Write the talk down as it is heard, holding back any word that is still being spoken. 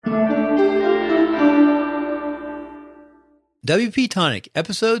WP Tonic,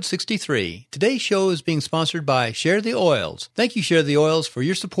 episode 63. Today's show is being sponsored by Share the Oils. Thank you, Share the Oils, for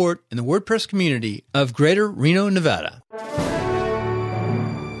your support in the WordPress community of Greater Reno, Nevada.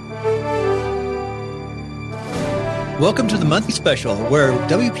 Welcome to the monthly special where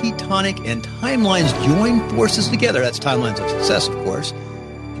WP Tonic and Timelines join forces together. That's Timelines of Success, of course.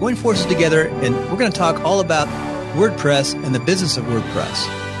 Join forces together, and we're going to talk all about WordPress and the business of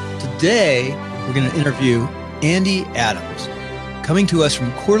WordPress. Today, we're going to interview Andy Adams, coming to us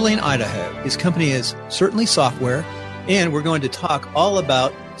from Coeur d'Alene, Idaho. His company is Certainly Software, and we're going to talk all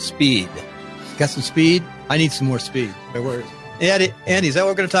about speed. Got some speed? I need some more speed. Where is it? Andy, is that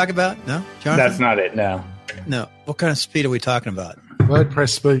what we're going to talk about? No? Jonathan? That's not it, no. No. What kind of speed are we talking about?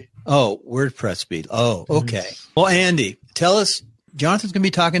 WordPress speed. Oh, WordPress speed. Oh, okay. Well, Andy, tell us, Jonathan's going to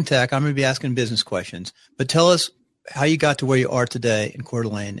be talking tech. I'm going to be asking business questions. But tell us how you got to where you are today in Coeur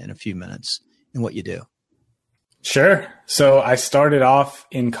d'Alene in a few minutes and what you do. Sure. So I started off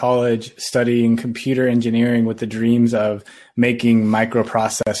in college studying computer engineering with the dreams of making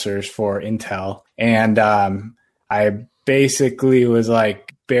microprocessors for Intel. And I basically was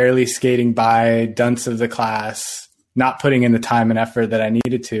like barely skating by, dunce of the class, not putting in the time and effort that I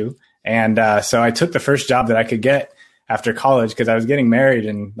needed to. And so I took the first job that I could get after college because I was getting married,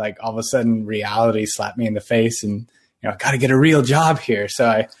 and like all of a sudden reality slapped me in the face and, I got to get a real job here. So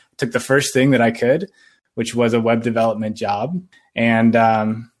I took the first thing that I could, which was a web development job. And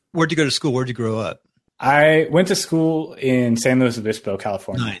where'd you go to school? Where'd you grow up? I went to school in San Luis Obispo,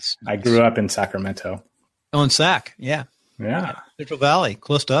 California. Nice. I grew up in Sacramento. Oh, in Sac. Yeah. Yeah. Central Valley,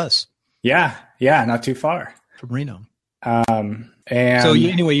 close to us. Yeah. Yeah. Not too far. From Reno. And so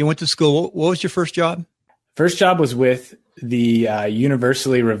anyway, you went to school. What was your first job? First job was with the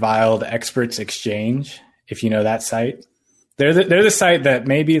universally reviled Experts Exchange, if you know that site. They're the site that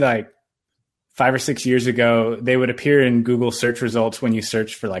maybe like 5 or 6 years ago, they would appear in Google search results when you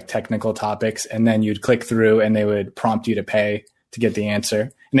search for like technical topics, and then you'd click through and they would prompt you to pay to get the answer,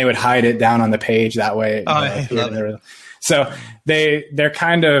 and they would hide it down on the page that way. So they're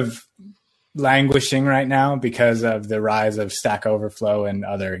kind of languishing right now because of the rise of Stack Overflow and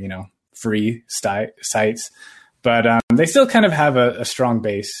other, free sites. But they still kind of have a strong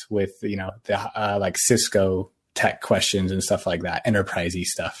base with, the like Cisco tech questions and stuff like that, enterprisey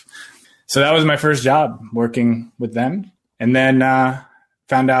stuff. So that was my first job, working with them. And then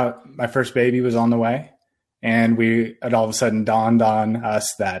found out my first baby was on the way. And it all of a sudden dawned on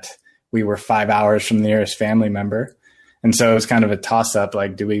us that we were 5 hours from the nearest family member. And so it was kind of a toss-up,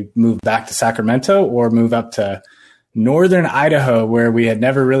 like, do we move back to Sacramento or move up to northern Idaho, where we had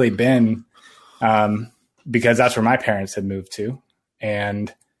never really been, because that's where my parents had moved to,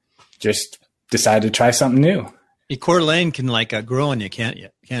 and just decided to try something new. Coeur d'Alene can grow on you, can't you?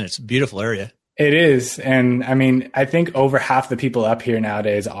 It's a beautiful area. It is. And I mean, I think over half the people up here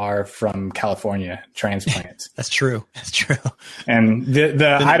nowadays are from California, transplants. That's true. And the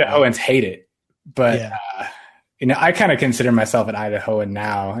Idahoans hate it. But, yeah. I kind of consider myself an Idahoan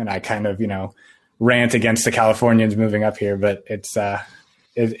now, and I kind of, rant against the Californians moving up here, but it's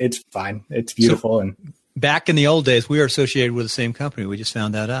fine. It's beautiful. And back in the old days, we were associated with the same company. We just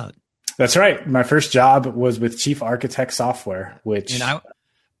found that out. That's right. My first job was with Chief Architect Software, which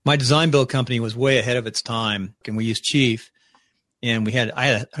my design build company was way ahead of its time, and we used Chief, and I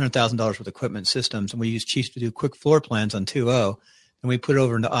had $100,000 worth of equipment systems, and we used Chief to do quick floor plans on 2.0, and we put it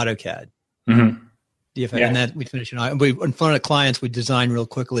over into AutoCAD. Mm-hmm. And then we finished in front of clients. We designed real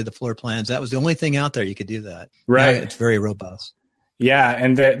quickly the floor plans. That was the only thing out there you could do that. Right. Now it's very robust. Yeah,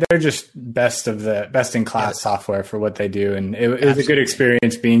 and they're just best in class software for what they do, and it was a good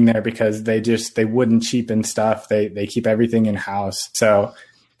experience being there because they wouldn't cheapen stuff. They keep everything in house. So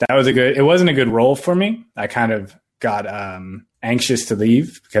it wasn't a good role for me. I kind of got anxious to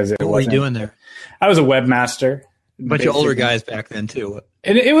leave because what were you doing there? I was a webmaster. A bunch of older guys back then too.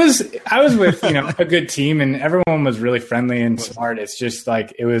 And I was with, a good team, and everyone was really friendly and smart. It's just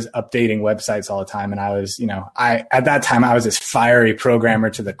like, it was updating websites all the time. And I was, at that time I was this fiery programmer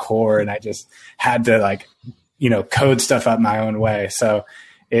to the core, and I just had to code stuff up my own way. So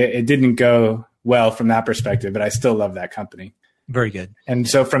it didn't go well from that perspective, but I still love that company. Very good. And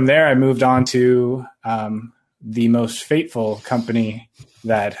so from there, I moved on to the most fateful company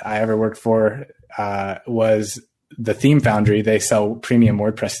that I ever worked for, was the Theme Foundry. They sell premium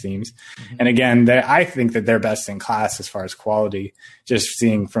WordPress themes. Mm-hmm. And again, I think that they're best in class as far as quality, just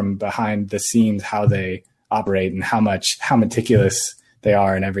seeing from behind the scenes how they operate and how meticulous they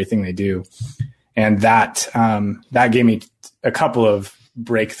are in everything they do. And that gave me a couple of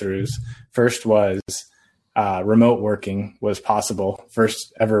breakthroughs. First was remote working was possible,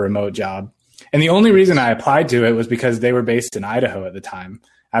 first ever remote job. And the only reason I applied to it was because they were based in Idaho at the time.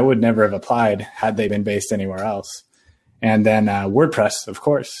 I would never have applied had they been based anywhere else. And then WordPress, of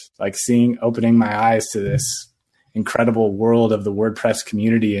course, like opening my eyes to this incredible world of the WordPress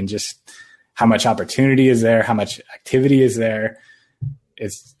community and just how much opportunity is there, how much activity is there.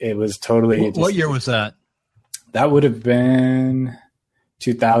 It was totally. What year was that? That would have been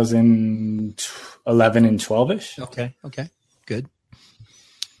 2011 and 12-ish. Okay, good.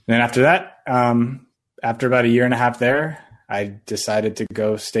 And then after that, after about a year and a half there, I decided to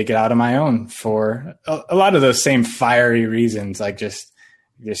go stake it out on my own for a lot of those same fiery reasons. Like just,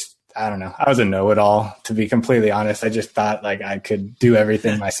 I don't know. I was a know-it-all, to be completely honest. I just thought like I could do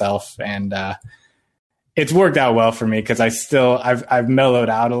everything myself. And it's worked out well for me because I've mellowed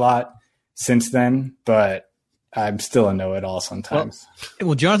out a lot since then, but I'm still a know-it-all sometimes.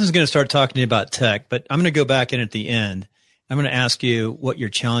 Well, Jonathan's going to start talking to you about tech, but I'm going to go back in at the end. I'm going to ask you what your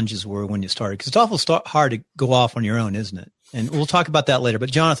challenges were when you started, because it's awful hard to go off on your own, isn't it? And we'll talk about that later.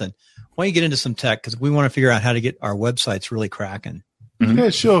 But Jonathan, why don't you get into some tech, because we want to figure out how to get our websites really cracking. Mm-hmm. Yeah,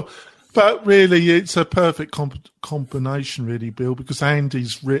 sure. But really, it's a perfect combination, really, Bill, because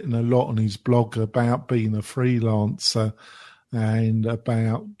Andy's written a lot on his blog about being a freelancer and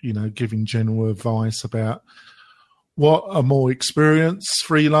about, giving general advice about what a more experienced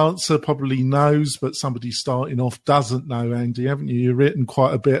freelancer probably knows, but somebody starting off doesn't know, Andy, haven't you? You've written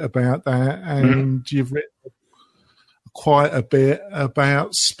quite a bit about that, and you've written quite a bit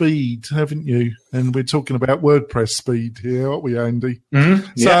about speed, haven't you? And we're talking about WordPress speed here, aren't we, Andy? Mm-hmm.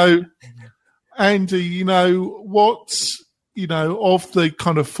 Yeah. So, Andy, what's, of the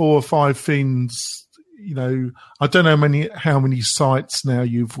kind of 4 or 5 things, I don't know how many sites now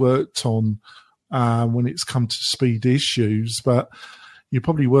you've worked on when it's come to speed issues, but you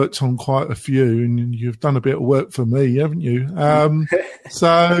probably worked on quite a few, and you've done a bit of work for me, haven't you?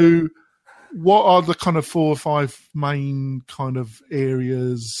 So what are the kind of 4 or 5 main kind of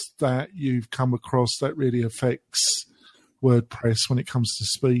areas that you've come across that really affects WordPress when it comes to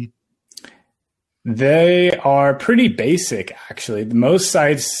speed? They are pretty basic, actually. Most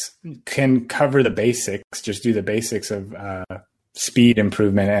sites can cover the basics, just do the basics of speed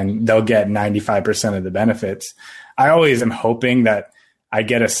improvement, and they'll get 95% of the benefits. I always am hoping that I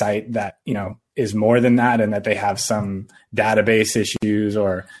get a site that, is more than that, and that they have some database issues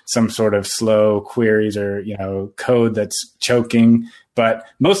or some sort of slow queries or, code that's choking. But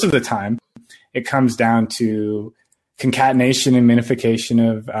most of the time it comes down to concatenation and minification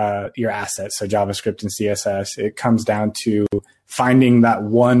of your assets. So JavaScript and CSS, it comes down to finding that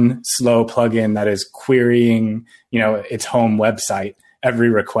one slow plugin that is querying, its home website, every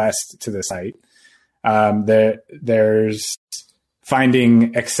request to the site. There's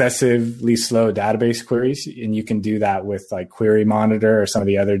finding excessively slow database queries, and you can do that with like Query Monitor or some of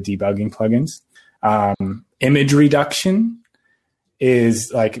the other debugging plugins. Image reduction is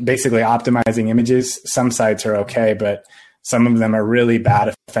like basically optimizing images. Some sites are okay, but some of them are really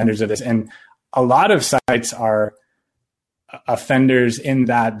bad offenders of this. And a lot of sites are offenders in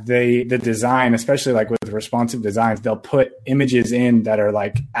that the design, especially like with responsive designs, they'll put images in that are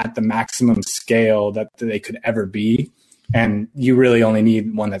like at the maximum scale that they could ever be. And you really only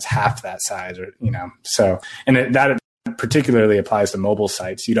need one that's half that size, or, so, and that particularly applies to mobile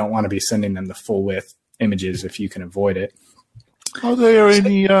sites. You don't want to be sending them the full width images if you can avoid it. Are there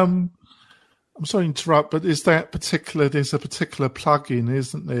any, I'm sorry to interrupt, but there's a particular plugin,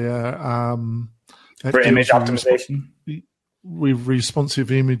 isn't there? For image optimization? With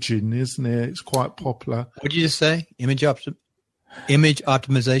responsive imaging, isn't it? It's quite popular. What did you just say? Image optimization?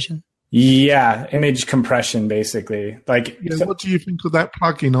 Yeah, image compression, basically. What do you think of that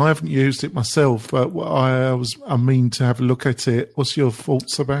plugin? I haven't used it myself, but I mean to have a look at it. What's your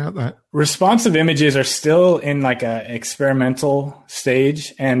thoughts about that? Responsive images are still in like a experimental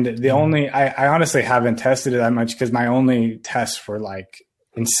stage, and I honestly haven't tested it that much because my only tests were like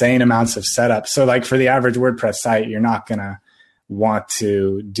insane amounts of setup. So like for the average WordPress site, you're not gonna want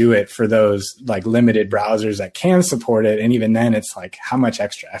to do it for those like limited browsers that can support it. And even then it's like, how much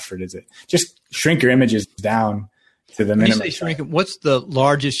extra effort is it? Just shrink your images down to the minimum. You say shrink, what's the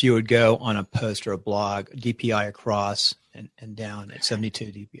largest you would go on a post or a blog, DPI across and down at 72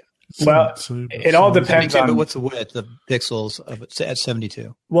 DPI? Well, it all depends on. But what's the width, the pixels of it at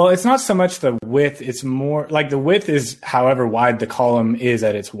 72? Well, it's not so much the width; it's more like the width is however wide the column is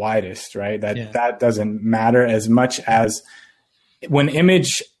at its widest, right? That doesn't matter as much as when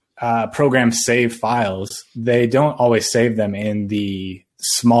image programs save files. They don't always save them in the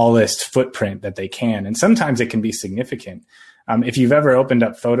smallest footprint that they can, and sometimes it can be significant. If you've ever opened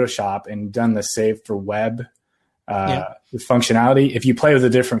up Photoshop and done the save for web functionality. If you play with the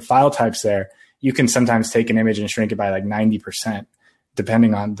different file types there, you can sometimes take an image and shrink it by like 90%,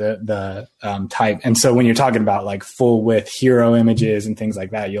 depending on the type. And so when you're talking about like full width hero images and things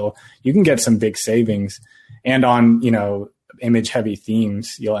like that, you can get some big savings. And on, image heavy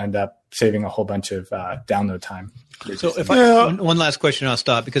themes, you'll end up saving a whole bunch of download time. So one last question, I'll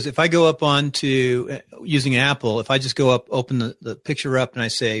stop, because if I go up onto using Apple, if I just go up, open the picture up, and I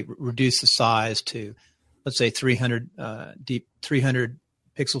say reduce the size to, let's say 300 deep, 300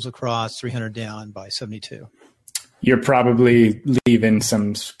 pixels across, 300 down by 72. You're probably leaving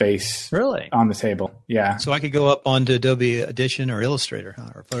some space on the table. Yeah. So I could go up onto Adobe Audition or Illustrator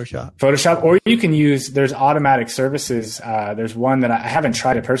or Photoshop, or you can there's automatic services. There's one that I haven't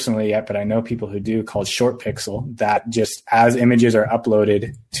tried it personally yet, but I know people who do, called Short Pixel, that just as images are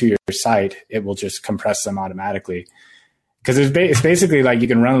uploaded to your site, it will just compress them automatically. Because it's basically like you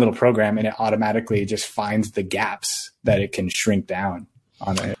can run a little program and it automatically just finds the gaps that it can shrink down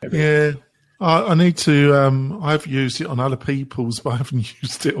on it. Yeah. I need to. I've used it on other people's, but I haven't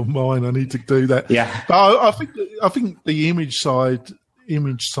used it on mine. I need to do that. Yeah, but I think the image side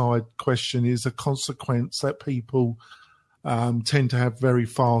question is a consequence that people tend to have very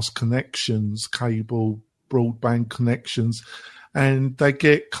fast connections, cable, broadband connections, and they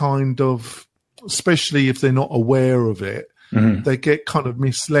get kind of, especially if they're not aware of it, they get kind of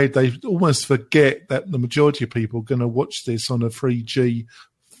misled. They almost forget that the majority of people are going to watch this on a 3G.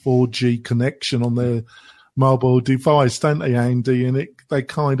 4G connection on their mobile device, don't they, Andy? And they get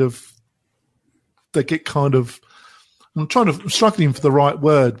kind of, I'm struggling for the right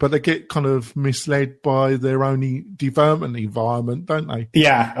word, but they get kind of misled by their own development environment, don't they?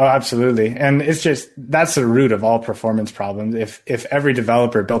 Yeah, absolutely. And it's just, that's the root of all performance problems. If every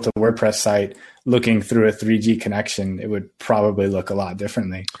developer built a WordPress site looking through a 3G connection, it would probably look a lot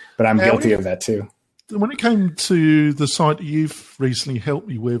differently. But I'm guilty of that too. When it came to the site that you've recently helped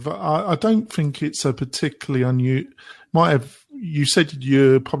me with, I don't think it's a particularly unusual. You said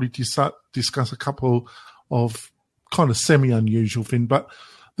you probably discuss a couple of kind of semi-unusual things, but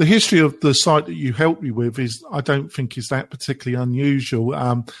the history of the site that you helped me with I don't think is that particularly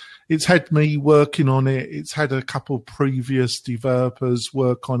unusual. It's had me working on it. It's had a couple of previous developers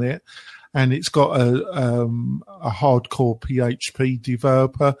work on it, and it's got a hardcore PHP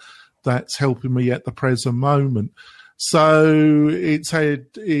developer that's helping me at the present moment. So it's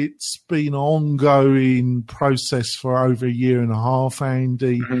been an ongoing process for over a year and a half,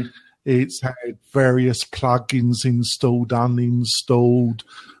 Andy. Mm-hmm. It's had various plugins installed, uninstalled,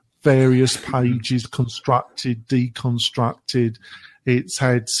 various pages constructed, deconstructed. It's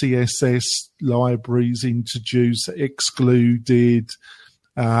had CSS libraries introduced, excluded.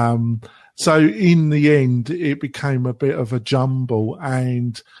 So in the end, it became a bit of a jumble,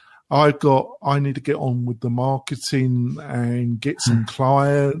 and I need to get on with the marketing and get some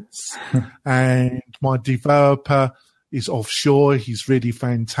clients. And my developer is offshore. He's really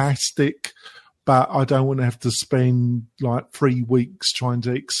fantastic, but I don't want to have to spend like 3 weeks trying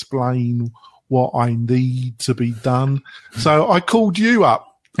to explain what I need to be done. So I called you up.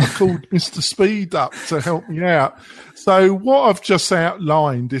 I called Mr. Speed up to help me out. So what I've just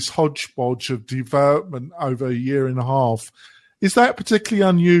outlined, this hodgepodge of development over a year and a half, is that particularly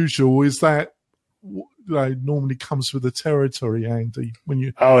unusual? Is that normally comes with the territory, Andy? When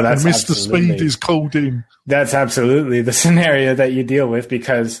Mr. Speed is called in, that's absolutely the scenario that you deal with,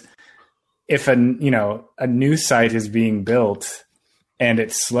 because if a new site is being built and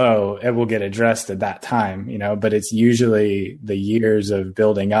it's slow, it will get addressed at that time, but it's usually the years of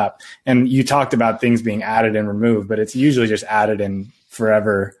building up. And you talked about things being added and removed, but it's usually just added in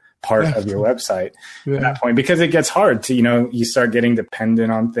forever part of your website at that point, because it gets hard to, you start getting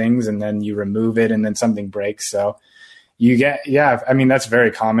dependent on things and then you remove it and then something breaks. So you get, that's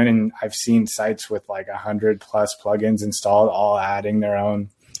very common. And I've seen sites with like 100+ plugins installed, all adding their own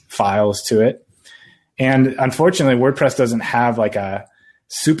files to it. And unfortunately, WordPress doesn't have like a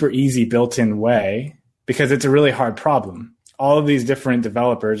super easy built-in way, because it's a really hard problem. All of these different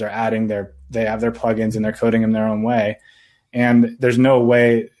developers are they have their plugins and they're coding them their own way. And there's not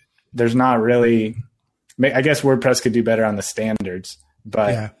really, I guess WordPress could do better on the standards,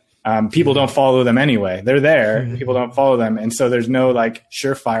 but people don't follow them anyway. They're there, people don't follow them. And so there's no like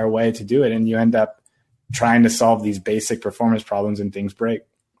surefire way to do it. And you end up trying to solve these basic performance problems and things break.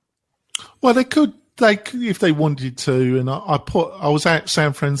 Well, they could, if they wanted to. And I was at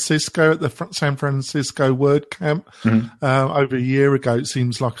San Francisco, at the San Francisco WordCamp over a year ago. It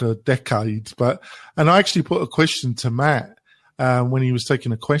seems like a decade, and I actually put a question to Matt when he was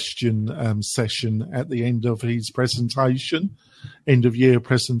taking a question session at the end of his presentation, end of year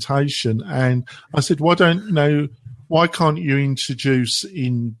presentation. And I said, why don't, why can't you introduce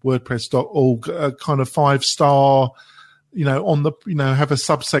in WordPress.org a kind of 5-star, on the, have a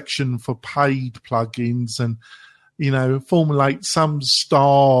subsection for paid plugins and, formulate some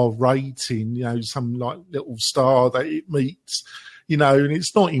star rating, some like little star that it meets, and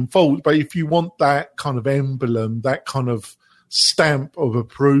it's not in fault, but if you want that kind of emblem, that kind of stamp of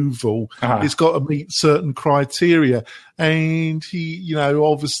approval, it's got to meet certain criteria. And he,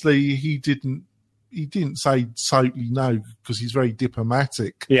 obviously he didn't say totally no because he's very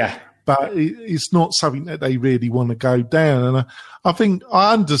diplomatic. Yeah. But it's not something that they really want to go down. And I think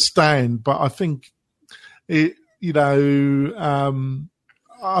I understand, but I think it,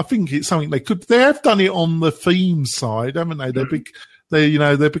 I think it's something they have done it on the theme side, haven't they?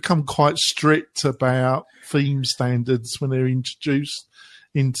 They've become quite strict about theme standards when they're introduced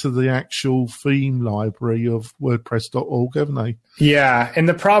into the actual theme library of WordPress.org, haven't they? Yeah, and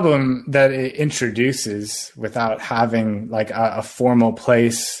the problem that it introduces without having like a formal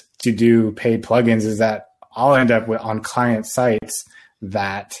place to do paid plugins is that I'll end up on client sites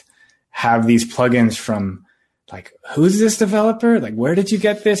that have these plugins from like, who's this developer? Like, where did you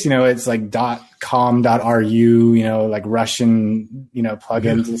get this? It's like .com.ru, like Russian,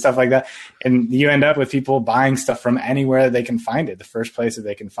 plugins and stuff like that. And you end up with people buying stuff from anywhere they can find it, the first place that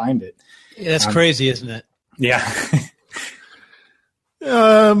they can find it. Yeah, that's crazy, isn't it? Yeah. You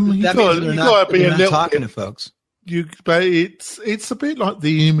got to be a little talking to folks. But it's a bit like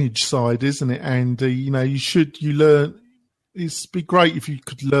the image side, isn't it? And you learn. It'd be great if you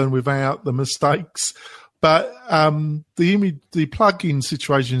could learn without the mistakes. But the plugin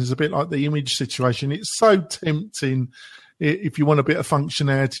situation is a bit like the image situation. It's so tempting if you want a bit of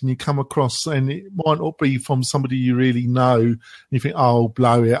functionality and you come across, and it might not be from somebody you really know. And you think, "Oh,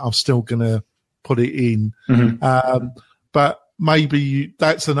 blow it! I'm still going to put it in." Mm-hmm. But maybe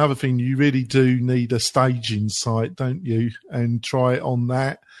that's another thing. You really do need a staging site, don't you? And try it on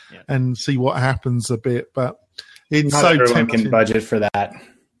that and see what happens a bit. But it's not so everyone tempting. can budget for that.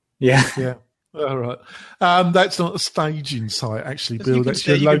 Yeah. Yeah. All right. That's not a staging site, actually, Bill. You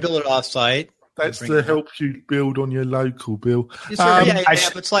can build it off-site. That's to help you build on your local, Bill. But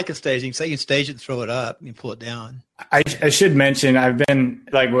it's like a staging. So you can stage it and throw it up. You can pull it down. I should mention, I've been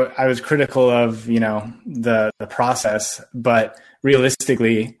I was critical of, the process, but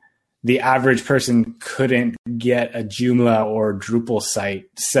realistically, the average person couldn't get a Joomla or Drupal site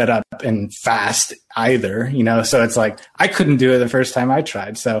set up and fast either, so it's like, I couldn't do it the first time I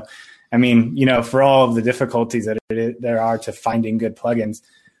tried. So, I mean, for all of the difficulties that there are to finding good plugins,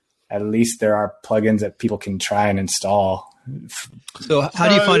 at least there are plugins that people can try and install. So how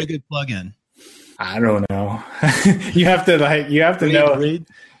do you find a good plugin? I don't know. you have to know.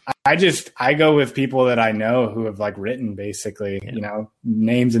 I go with people that I know who have written basically,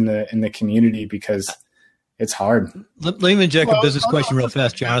 names in the community, because it's hard. Let me inject a business question real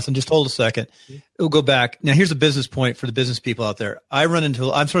fast, Jonathan. Just hold a second. We'll go back. Now, here's a business point for the business people out there. I'm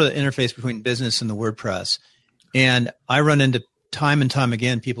sort of the interface between business and the WordPress. And I run into time and time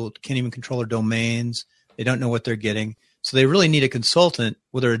again, people can't even control their domains. They don't know what they're getting. So they really need a consultant,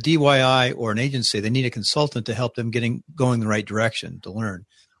 whether a DIY or an agency. They need a consultant to help them going the right direction to learn.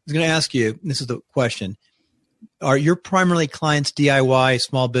 I was going to ask you, this is the question. Are your primarily clients DIY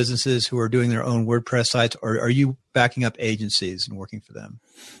small businesses who are doing their own WordPress sites, or are you backing up agencies and working for them?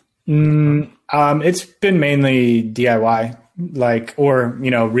 It's been mainly DIY, or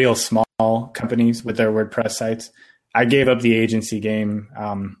real small companies with their WordPress sites. I gave up the agency game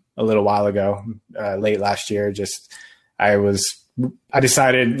a little while ago, late last year. I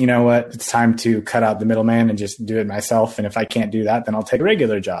decided, it's time to cut out the middleman and just do it myself. And if I can't do that, then I'll take a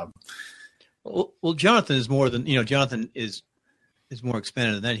regular job. Well, Jonathan is more than, Jonathan is more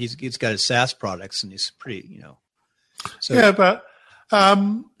expanded than that. He's got his SaaS products, and he's pretty, So yeah, but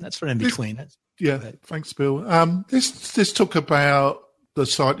that's sort of in between. Thanks, Bill. Let's talk about the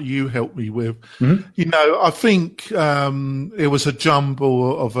site that you helped me with. Mm-hmm. I think it was a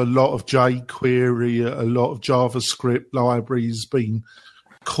jumble of a lot of jQuery, a lot of JavaScript libraries being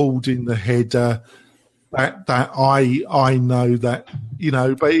called in the header. That I know that,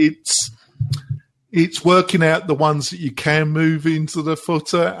 but it's working out the ones that you can move into the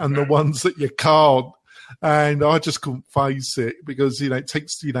footer and the ones that you can't. And I just couldn't face it because, it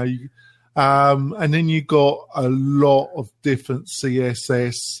takes, and then you got a lot of different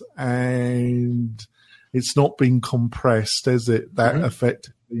CSS and it's not been compressed, is it? That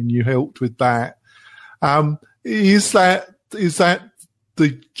effectively, and you helped with that. Is that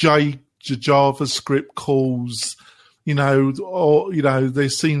the JavaScript calls there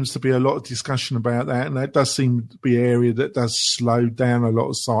seems to be a lot of discussion about that, and that does seem to be an area that does slow down a lot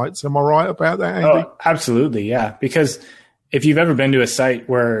of sites. Am I right about that, Andy? Oh, absolutely, yeah. Because if you've ever been to a site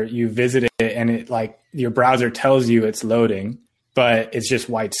where you visit it and it like your browser tells you it's loading, but it's just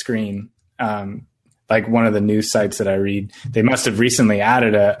white screen, like one of the news sites that I read, they must have recently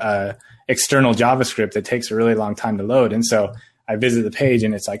added a external JavaScript that takes a really long time to load, and so I visit the page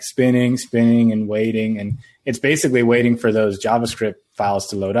and it's like spinning and waiting. And it's basically waiting for those JavaScript files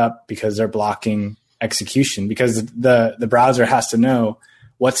to load up because they're blocking execution, because the browser has to know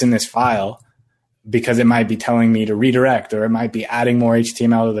what's in this file, because it might be telling me to redirect, or it might be adding more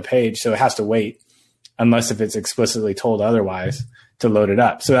HTML to the page. So it has to wait, unless if it's explicitly told otherwise, to load it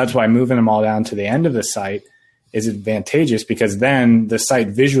up. So that's why moving them all down to the end of the site is advantageous, because then the site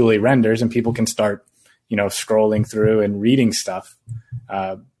visually renders and people can start scrolling through and reading stuff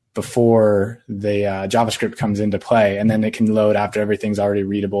before the JavaScript comes into play, and then it can load after everything's already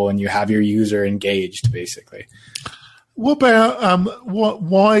readable and you have your user engaged, basically. What about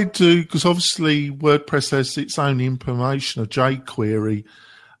because obviously WordPress has its own implementation of jQuery,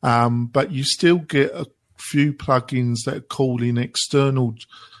 but you still get a few plugins that are calling external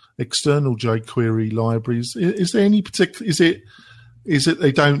jQuery libraries. Is there any particular? Is it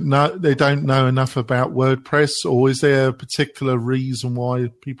they don't know enough about WordPress, or is there a particular reason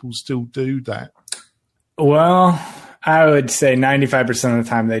why people still do that? Well, I would say 95% of the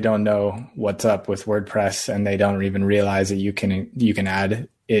time they don't know what's up with WordPress, and they don't even realize that you can add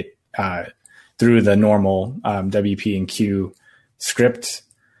it through the normal WP and Q script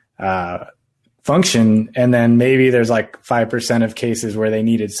function. And then maybe there's like 5% of cases where they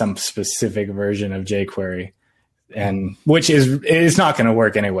needed some specific version of jQuery, and which is not going to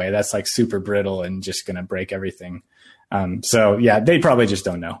work anyway. That's like super brittle and just going to break everything. So yeah, they probably just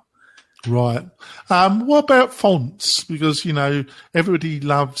don't know. Right. What about fonts? Because, everybody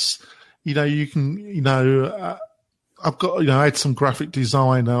loves, you can, I've got, I had some graphic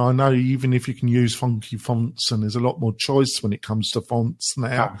design, and I know even if you can use funky fonts, and there's a lot more choice when it comes to fonts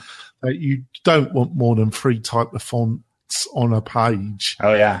now, that you don't want more than 3 types of fonts on a page.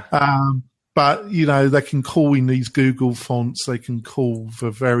 Oh yeah. But, they can call in these Google fonts. They can call for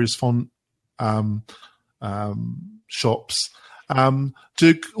various font shops.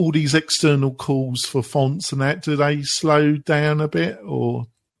 Do all these external calls for fonts and that, do they slow down a bit, or?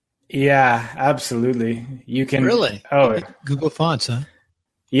 Yeah, absolutely. You can really. Oh, Google Fonts, huh?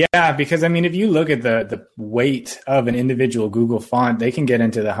 Yeah, because if you look at the weight of an individual Google font, they can get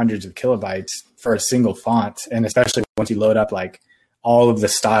into the hundreds of kilobytes for a single font, and especially once you load up like all of the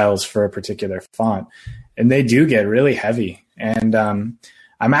styles for a particular font, and they do get really heavy. And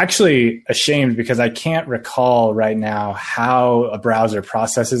I'm actually ashamed because I can't recall right now how a browser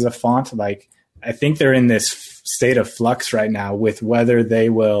processes a font. Like, I think they're in this state of flux right now with whether they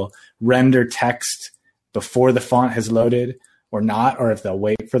will render text before the font has loaded or not, or if they'll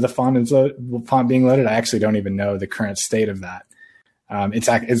wait for the font being loaded. I actually don't even know the current state of that.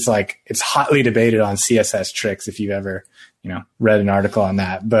 It's hotly debated on CSS Tricks, if you've ever read an article on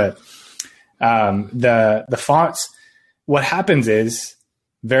that. But the fonts, what happens is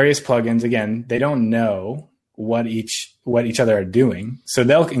various plugins, again, they don't know what each other are doing, so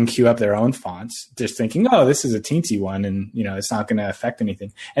they'll queue up their own fonts, just thinking, oh, this is a teensy one, and it's not going to affect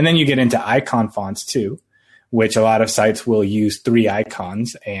anything. And then you get into icon fonts too, which a lot of sites will use 3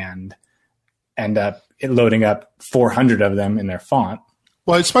 icons and end up loading up 400 of them in their font.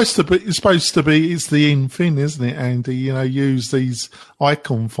 Well, it's supposed to be it's the in thing, isn't it, Andy? Use these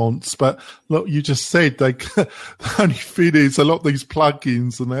icon fonts. But look, you just said the only thing is a lot of these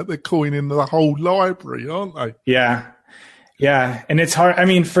plugins and that, they're calling in the whole library, aren't they? Yeah. Yeah. And it's hard.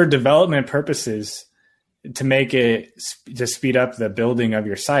 For development purposes, to make it, to speed up the building of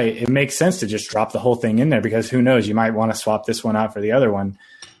your site, it makes sense to just drop the whole thing in there, because who knows, you might want to swap this one out for the other one.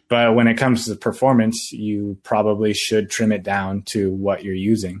 But when it comes to performance, you probably should trim it down to what you're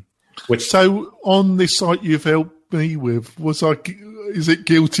using. So on this site you've helped me with, is it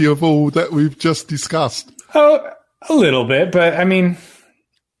guilty of all that we've just discussed? Oh, a little bit, but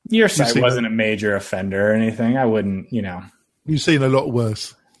your site wasn't a major offender or anything. I wouldn't, You've seen a lot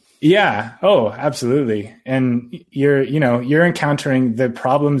worse. Yeah. Oh, absolutely. And you're encountering the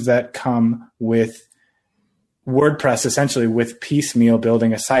problems that come with WordPress, essentially with piecemeal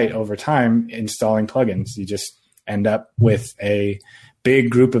building a site over time, installing plugins. You just end up with a big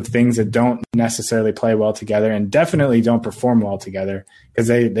group of things that don't necessarily play well together, and definitely don't perform well together, because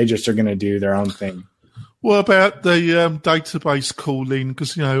they just are going to do their own thing. What about the database calling?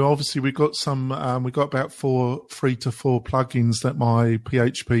 Because, obviously we've got we've got about 3 to 4 plugins that my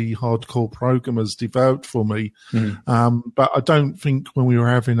PHP hardcore programmers developed for me. But I don't think when we were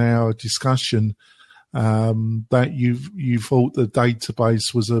having our discussion that you thought the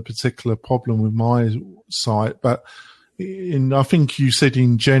database was a particular problem with my site. But I think you said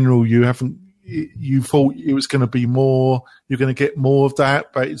in general you thought it was going to be more, you're going to get more of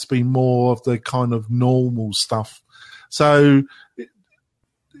that, but it's been more of the kind of normal stuff. So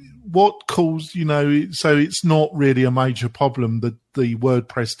what caused, so it's not really a major problem, the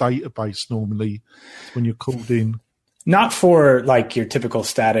WordPress database normally when you're called in? Not for like your typical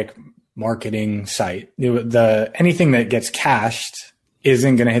static marketing site. Anything that gets cached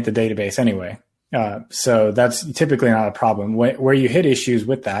isn't going to hit the database anyway. So that's typically not a problem. Where you hit issues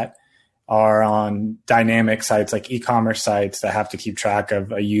with that are on dynamic sites like e-commerce sites that have to keep track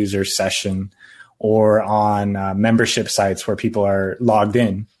of a user session, or on membership sites where people are logged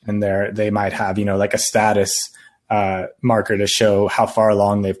in and they might have, like a status marker to show how far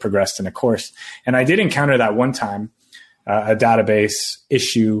along they've progressed in a course. And I did encounter that one time, a database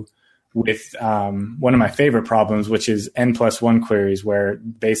issue with one of my favorite problems, which is N+1 queries, where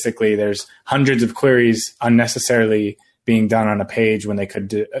basically there's hundreds of queries unnecessarily being done on a page when they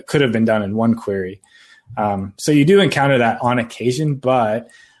could have been done in one query. So you do encounter that on occasion, but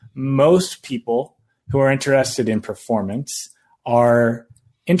most people who are interested in performance are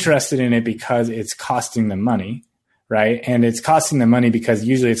interested in it because it's costing them money, right? And it's costing them money because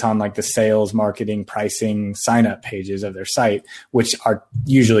usually it's on like the sales, marketing, pricing, sign-up pages of their site, which are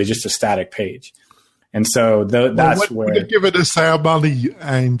usually just a static page. And so that's where they're giving us our money,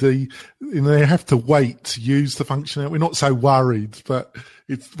 and they have to wait to use the function. We're not so worried, but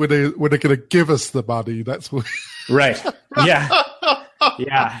it's when they're going to give us the money. That's what. Right. Yeah.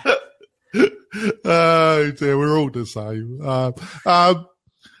 Yeah. Oh dear, we're all the same.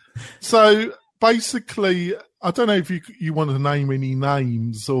 So basically, I don't know if you want to name any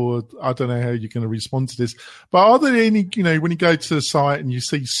names, or I don't know how you're going to respond to this. But are there any, when you go to the site and you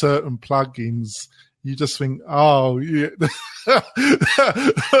see certain plugins, you just think, oh, yeah,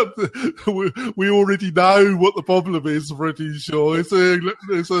 we already know what the problem is, pretty sure.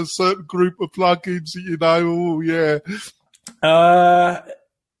 There's a certain group of plugins that oh, yeah.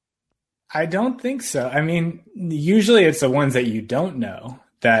 I don't think so. I mean, usually it's the ones that you don't know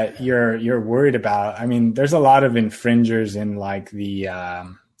that you're worried about. I mean, there's a lot of infringers in like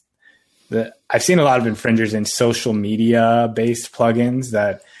I've seen a lot of infringers in social media based plugins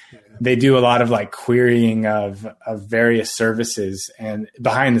that they do a lot of like querying of various services, and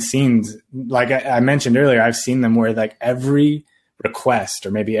behind the scenes, like I mentioned earlier, I've seen them where like every request,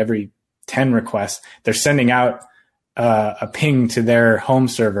 or maybe every 10 requests, they're sending out a ping to their home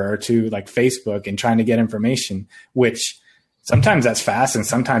server or to like Facebook and trying to get information, which sometimes that's fast and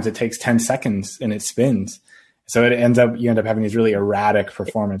sometimes it takes 10 seconds and it spins. So you end up having these really erratic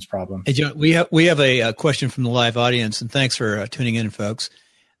performance problems. Hey, John, we have a question from the live audience, and thanks for tuning in, folks.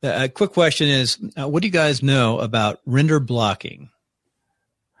 A quick question is, what do you guys know about render blocking?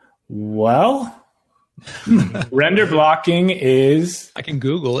 Well, render blocking is... I can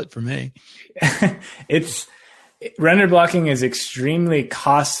Google it for me. Render blocking is extremely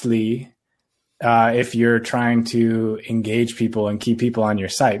costly if you're trying to engage people and keep people on your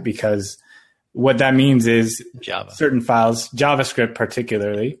site, because what that means is certain files, JavaScript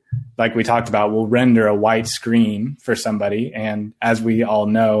particularly, like we talked about, will render a white screen for somebody. And as we all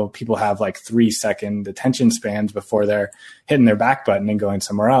know, people have like 3-second attention spans before they're hitting their back button and going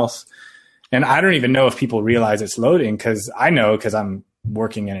somewhere else. And I don't even know if people realize it's loading, because I know because I'm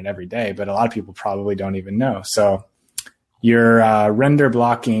working in it every day, but a lot of people probably don't even know. So your render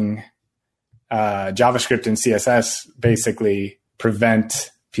blocking JavaScript and CSS basically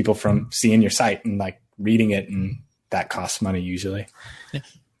prevent people from seeing your site and like reading it, and that costs money usually. Yeah.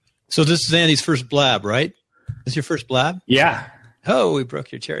 So this is Andy's first blab, right? This is your first blab? Yeah. Oh, we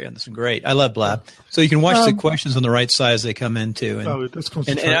broke your cherry on this one. Great. I love blab. So you can watch the questions on the right side as they come in too. And I just want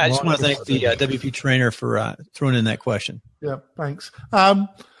to thank the WP Trainer for throwing in that question. Yeah, thanks.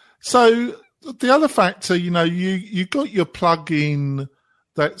 So the other factor, you got your plugin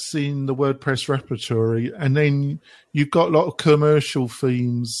that's in the WordPress repertory, and then you've got a lot of commercial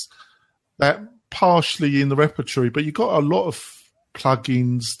themes that partially in the repertory, but you've got a lot of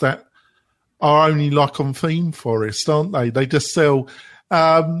plugins that are only like on ThemeForest, aren't they? They just sell.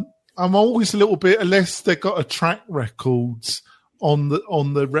 I'm always a little bit, unless they've got a track records on the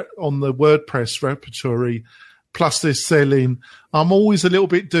WordPress repertory, plus they're selling. I'm always a little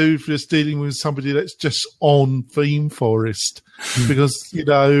bit dubious dealing with somebody that's just on ThemeForest because,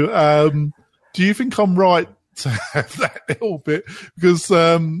 do you think I'm right to have that little bit? Because,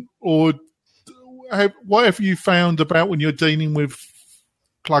 what have you found about when you're dealing with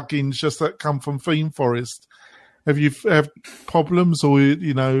plugins just that come from ThemeForest? Have you have problems, or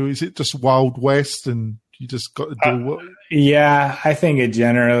is it just Wild West and you just got to do what? Yeah, I think it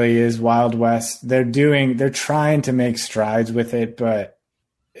generally is Wild West. They're trying to make strides with it, but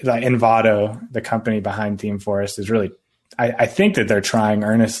like Envato, the company behind ThemeForest, is really, I think that they're trying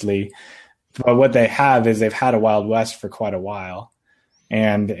earnestly. But what they have is they've had a Wild West for quite a while.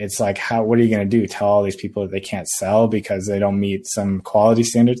 And it's like, what are you going to do? Tell all these people that they can't sell because they don't meet some quality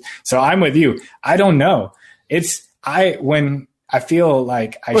standards? So I'm with you. I don't know. When I feel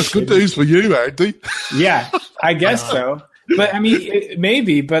like That's good news for you, Andy. Yeah, I guess so. But I mean,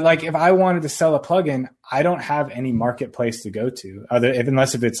 maybe. But like, if I wanted to sell a plugin, I don't have any marketplace to go to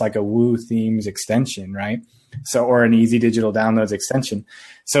unless if it's like a Woo Themes extension, right? So, or an Easy Digital Downloads extension.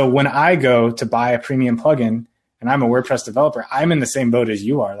 So when I go to buy a premium plugin and I'm a WordPress developer, I'm in the same boat as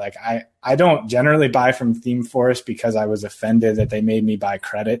you are. Like I don't generally buy from ThemeForest because I was offended that they made me buy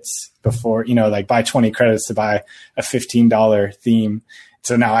credits before, like buy 20 credits to buy a $15 theme.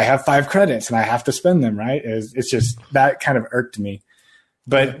 So now I have 5 credits and I have to spend them, right? It's just that kind of irked me.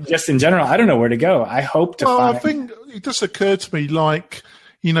 But just in general, I don't know where to go. I hope to find. I think it just occurred to me, like,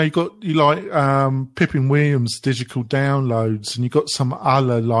 you like Pippin Williams digital downloads, and you got some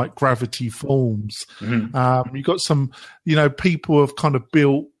other like Gravity Forms. Mm-hmm. You got some, people have kind of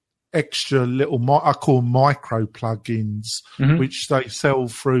built extra little, I call micro plugins, mm-hmm. which they sell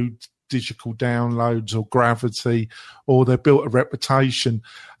through digital downloads or Gravity, or they've built a reputation.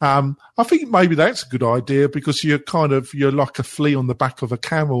 I think maybe that's a good idea because you're like a flea on the back of a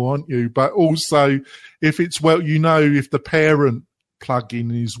camel, aren't you? But also, if it's if the parent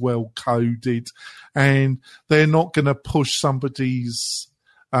plugin is well coded, and they're not going to push somebody's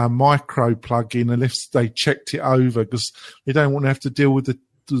micro plugin unless they checked it over, because they don't want to have to deal with the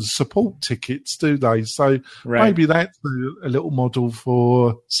support tickets, do they? So maybe that's a little model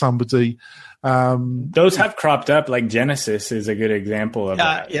for somebody. Those have cropped up. Like Genesis is a good example of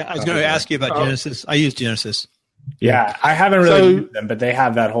that. Yeah, I was going to ask you about Genesis. I use Genesis. Yeah, I haven't really used them, but they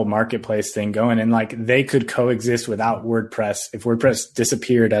have that whole marketplace thing going, and like they could coexist without WordPress. If WordPress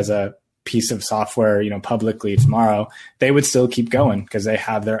disappeared as a piece of software, publicly tomorrow, they would still keep going because they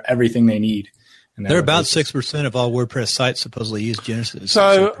have everything they need. And they're about 6% of all WordPress sites supposedly use Genesis.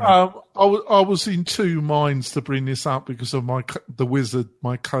 So I was in two minds to bring this up because of the wizard,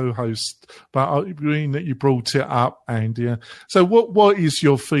 my co-host, but I mean that you brought it up, Andy. So what is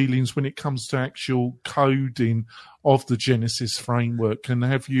your feelings when it comes to actual coding of the Genesis framework? And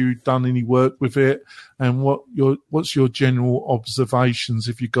have you done any work with it? And what's your general observations,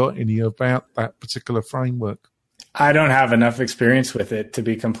 if you got any, about that particular framework? I don't have enough experience with it, to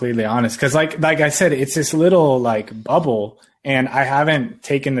be completely honest. Because like I said, it's this little like bubble, and I haven't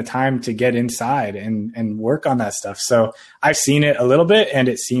taken the time to get inside and work on that stuff. So I've seen it a little bit, and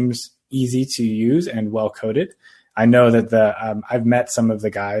it seems easy to use and well coded. I know that I've met some of the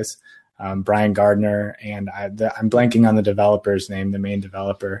guys, Brian Gardner, and I'm blanking on the developer's name, the main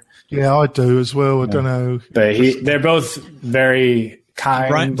developer. Yeah, I do as well. I don't know. But they're both very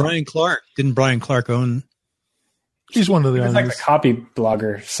kind. Brian Clark. Didn't Brian Clark own? He's one of the owners. It's like the copy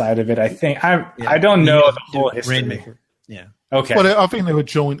blogger side of it, I think. I don't know the whole history. Rainmaker. Yeah. Okay. Well, I think they were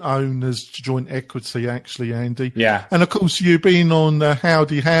joint owners, joint equity, actually, Andy. Yeah. And of course, you've been on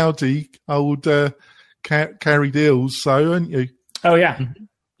Howdy, old Carrie Deals, so haven't you? Oh yeah,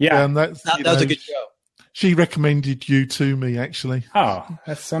 yeah. That was a good show. She recommended you to me, actually. Oh,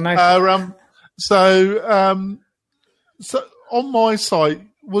 that's so nice. So on my site,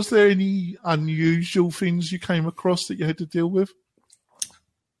 was there any unusual things you came across that you had to deal with?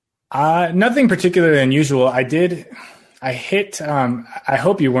 Nothing particularly unusual. I hit, I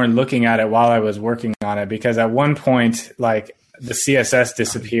hope you weren't looking at it while I was working on it, because at one point, like, the CSS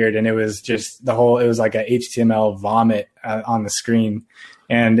disappeared and it was just it was like a HTML vomit on the screen.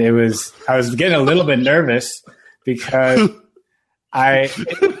 And I was getting a little bit nervous because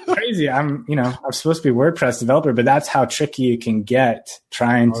it's crazy. I'm supposed to be a WordPress developer, but that's how tricky it can get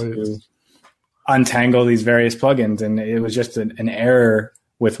trying to untangle these various plugins. And it was just an error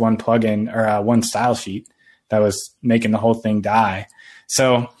with one plugin or one style sheet that was making the whole thing die.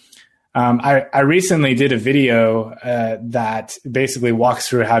 So I recently did a video that basically walks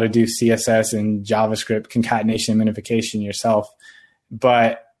through how to do CSS and JavaScript concatenation and minification yourself.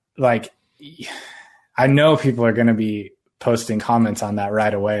 But like, I know people are going to be posting comments on that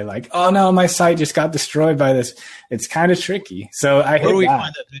right away, like, oh no, my site just got destroyed by this. It's kind of tricky. So where do we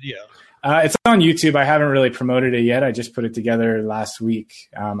find that video? It's on YouTube. I haven't really promoted it yet. I just put it together last week.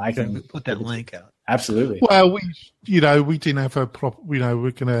 I can put that link out. Absolutely. Well, we didn't have a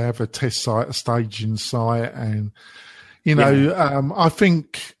we're going to have a test site, a staging site, and I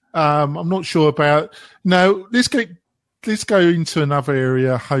think I'm not sure about. No, let's go into another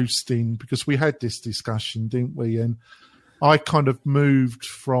area, hosting, because we had this discussion, didn't we? And I kind of moved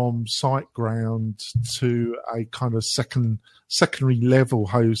from SiteGround to a kind of secondary level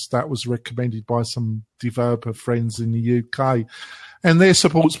host that was recommended by some developer friends in the UK. And their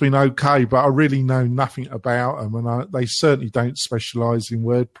support's been okay, but I really know nothing about them. And they certainly don't specialise in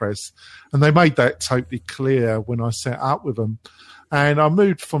WordPress. And they made that totally clear when I set up with them. And I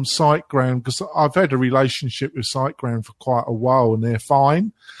moved from SiteGround because I've had a relationship with SiteGround for quite a while, and they're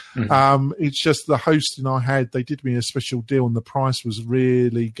fine. Mm-hmm. It's just the hosting I had, they did me a special deal, and the price was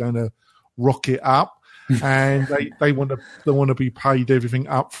really going to rocket up. And they want to be paid everything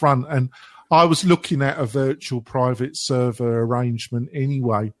up front. And I was looking at a virtual private server arrangement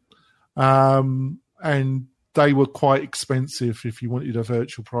anyway, and they were quite expensive if you wanted a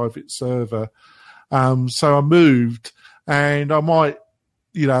virtual private server. So I moved. And I might,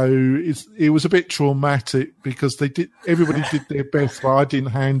 it was a bit traumatic because everybody did their best, but I didn't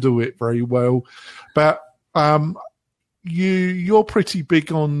handle it very well. But you're pretty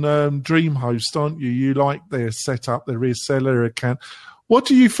big on DreamHost, aren't you? You like their setup, their reseller account. What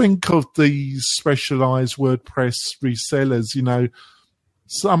do you think of these specialized WordPress resellers?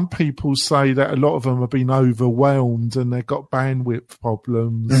 Some people say that a lot of them have been overwhelmed and they've got bandwidth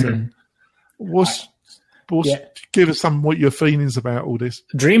problems. Mm-hmm. And give us what your feelings about all this.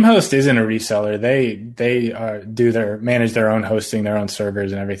 DreamHost isn't a reseller. They manage their own hosting, their own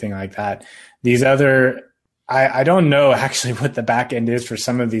servers, and everything like that. These other, I don't know actually what the back end is for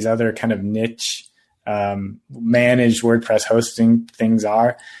some of these other kind of niche managed WordPress hosting things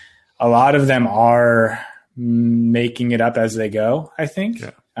are. A lot of them are making it up as they go, I think.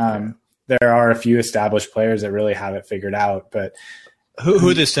 There are a few established players that really have it figured out, but who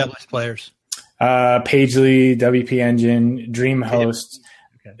are the established players? Pagely, WP Engine, DreamHost.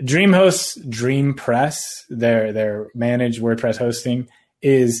 Okay. DreamHost, DreamPress, their managed WordPress hosting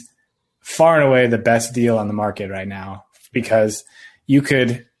is far and away the best deal on the market right now, because you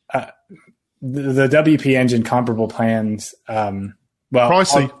could the WP Engine comparable plans.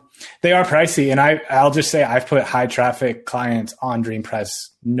 Pricey. They are pricey, and I'll just say I've put high traffic clients on DreamPress,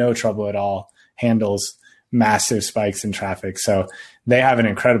 no trouble at all. Handles massive spikes in traffic, so they have an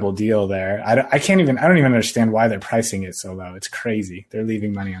incredible deal there. I don't even understand why they're pricing it so low. It's crazy. They're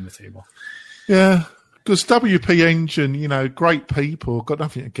leaving money on the table. Yeah, because WP Engine, great people, got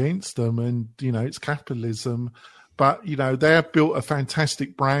nothing against them, and it's capitalism, but they have built a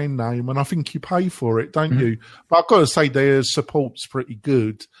fantastic brand name, and I think you pay for it, don't you? But I've got to say their support's pretty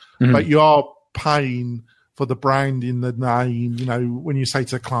good, but you are paying for the brand in the name. When you say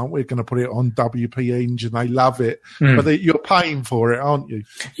to a client, we're going to put it on WP Engine, they love it, but you're paying for it, aren't you?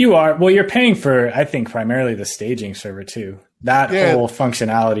 You are. Well, you're paying for, I think, primarily the staging server too. That whole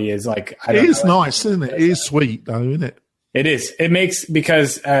functionality is like, it is nice, isn't it? It is sweet though, isn't it? It is. It makes,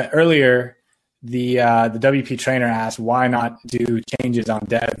 because earlier the WP trainer asked why not do changes on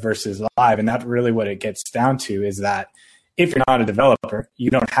dev versus live, and that's really what it gets down to, is that if you're not a developer, you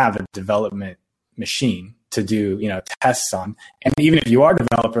don't have a development machine to do tests on. And even if you are a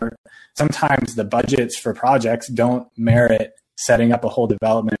developer, sometimes the budgets for projects don't merit setting up a whole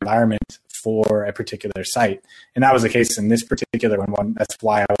development environment for a particular site. And that was the case in this particular one. That's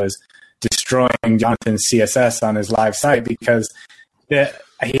why I was destroying Jonathan's CSS on his live site, because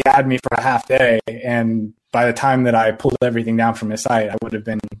he had me for a half day, and by the time that I pulled everything down from his site, I would have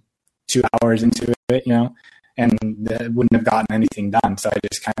been 2 hours into it, and wouldn't have gotten anything done. So I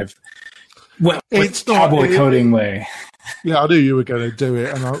just kind of went with cowboy coding way. Yeah, I knew you were going to do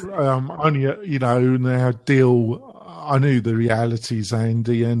it, and only now I knew the realities,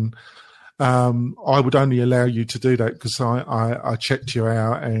 Andy, and I would only allow you to do that because I checked you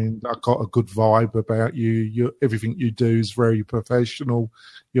out and I got a good vibe about you. Everything you do is very professional.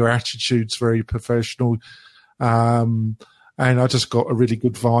 Your attitude's very professional. And I just got a really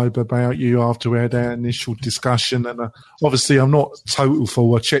good vibe about you after we had our initial discussion. And obviously, I'm not total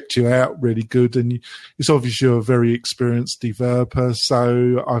fool. I checked you out really good. And it's obvious you're a very experienced developer.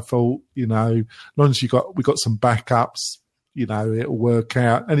 So I thought, as long as we got some backups, it'll work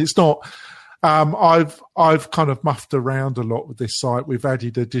out. And it's not, I've kind of muffed around a lot with this site. We've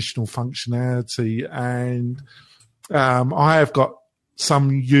added additional functionality, and I have got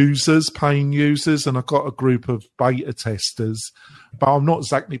some users, paying users, and I've got a group of beta testers, but I'm not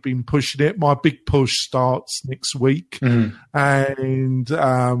exactly been pushing it. My big push starts next week, and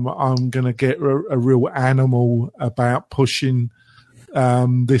I'm going to get a real animal about pushing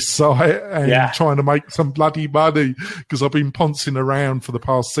this site and trying to make some bloody money, because I've been poncing around for the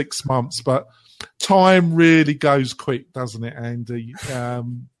past 6 months. But time really goes quick, doesn't it, Andy?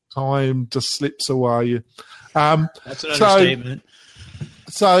 Time just slips away. That's an understatement.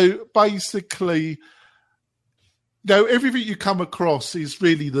 So basically, everything you come across is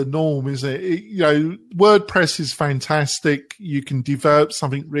really the norm, isn't it? WordPress is fantastic. You can develop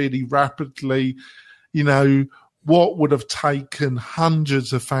something really rapidly. What would have taken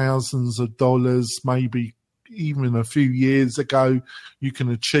hundreds of thousands of dollars, maybe even a few years ago, you can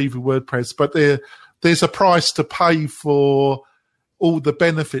achieve with WordPress. But there's a price to pay for all the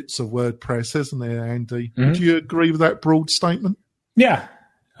benefits of WordPress, isn't there, Andy? Mm-hmm. Do you agree with that broad statement? Yeah.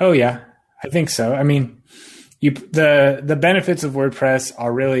 Oh, yeah. I think so. I mean, the benefits of WordPress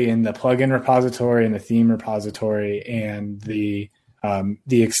are really in the plugin repository and the theme repository and the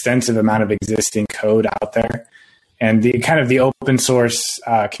extensive amount of existing code out there, and the kind of the open source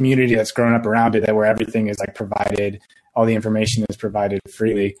community that's grown up around it, that where everything is like provided, all the information is provided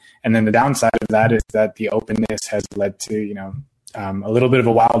freely. And then the downside of that is that the openness has led to a little bit of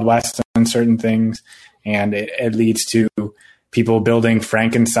a Wild West on certain things, and it leads to people building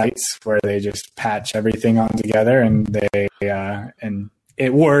Franken sites where they just patch everything on together, and and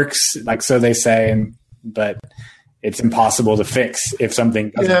it works, like so they say, but it's impossible to fix if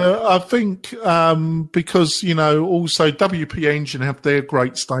something doesn't. Yeah, I think because also WP Engine have their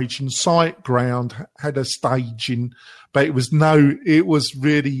great staging. SiteGround had a staging, but it was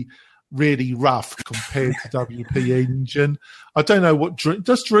really, really rough compared to WP Engine. I don't know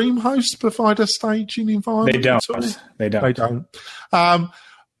does DreamHost provide a staging environment? They don't.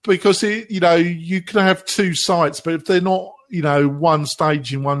 Because you can have two sites, but if they're not, one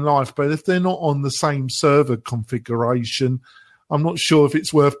stage in one life, but if they're not on the same server configuration, I'm not sure if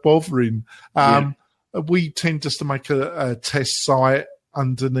it's worth bothering. We tend just to make a test site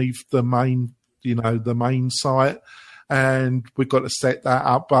underneath the main, the main site, and we've got to set that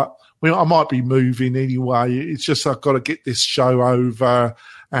up. But I might be moving anyway. It's just I've got to get this show over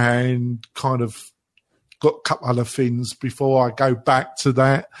and kind of got a couple other things before I go back to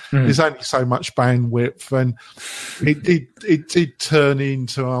that. There's only so much bandwidth, and it did turn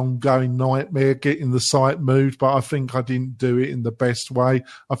into an ongoing nightmare getting the site moved, but I think I didn't do it in the best way.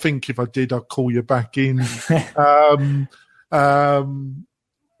 I think if I did, I'd call you back in. But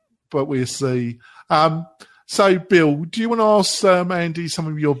we'll see. So, Bill, do you want to ask Andy some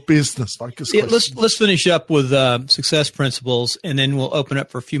of your business focus questions? Let's finish up with success principles, and then we'll open up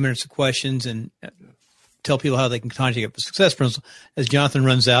for a few minutes of questions and tell people how they can contact up the success principle. As Jonathan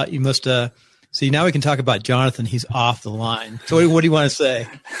runs out, you must see. Now we can talk about Jonathan. He's off the line. So, what do you want to say?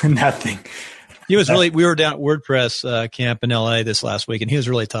 Nothing. He was really. We were down at WordPress camp in LA this last week, and he was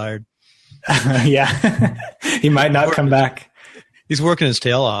really tired. Yeah, he might not come back. He's working his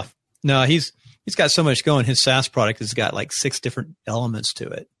tail off. No, he's got so much going. His SaaS product has got like 6 different elements to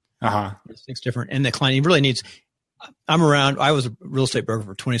it. 6 different, and the client, he really needs. I'm around. I was a real estate broker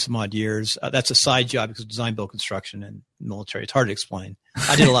for 20 some odd years. That's a side job because of design, build, construction, and military. It's hard to explain.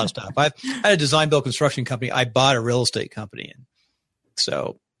 I did a lot of stuff. I had a design, build, construction company. I bought a real estate company, and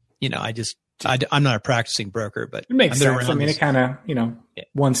so I'm not a practicing broker, but it makes sense. I mean, it kind of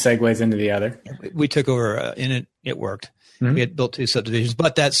one segues into the other. We took over in it. It worked. Mm-hmm. We had built 2 subdivisions.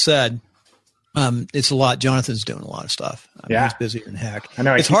 But that said, it's a lot. Jonathan's doing a lot of stuff. He's busier than heck. I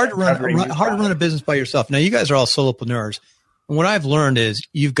know. It's hard to run a business by yourself. Now, you guys are all solopreneurs. And what I've learned is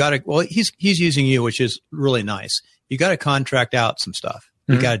you've got to, well, he's using you, which is really nice. You got to contract out some stuff.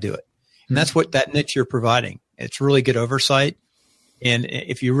 You got to do it. And that's what that niche you're providing. It's really good oversight. And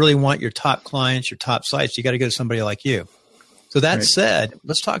if you really want your top clients, your top sites, you got to go to somebody like you. So that said,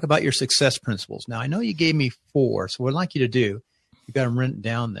 let's talk about your success principles. Now, I know you gave me 4. So what I'd like you to do, you've got them written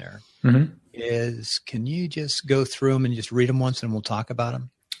down there. Mm-hmm. Can you just go through them and just read them once and we'll talk about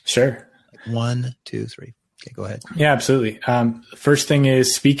them? Sure. 1, 2, 3. Okay, go ahead. Yeah, absolutely. First thing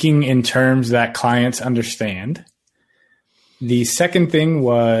is speaking in terms that clients understand. The second thing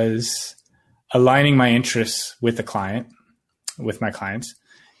was aligning my interests with the client, with my clients.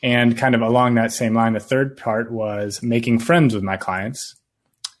 And kind of along that same line, the third part was making friends with my clients.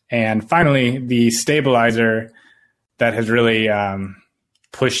 And finally, the stabilizer that has really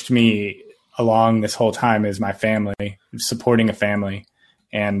pushed me along this whole time is my family, supporting a family,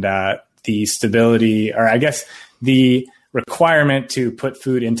 and the stability, or I guess the requirement to put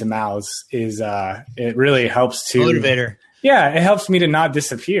food into mouths is it really helps to motivator. Yeah, it helps me to not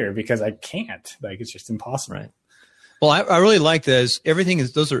disappear because I can't. Like, it's just impossible. Right. Well, I really like those. Three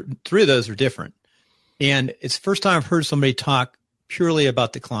of those are different. And it's the first time I've heard somebody talk purely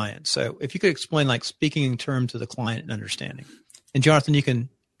about the client. So if you could explain, like, speaking in terms of the client and understanding. And Jonathan, you can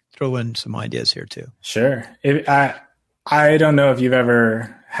throw in some ideas here too. Sure. I don't know if you've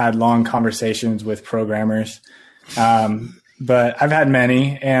ever had long conversations with programmers, but I've had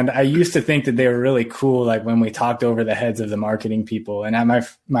many, and I used to think that they were really cool. Like when we talked over the heads of the marketing people, and at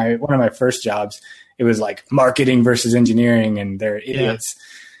my one of my first jobs, it was like marketing versus engineering, and they're idiots. Yeah.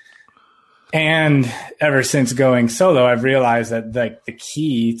 And ever since going solo, I've realized that like the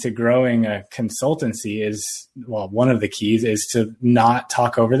key to growing a consultancy is, well, one of the keys is to not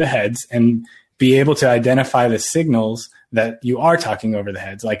talk over the heads and be able to identify the signals that you are talking over the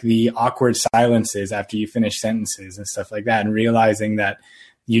heads, like the awkward silences after you finish sentences and stuff like that, and realizing that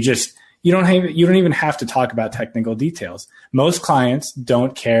you don't even have to talk about technical details. Most clients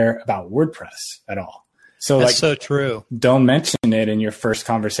don't care about WordPress at all. So that's like, so true. Don't mention it in your first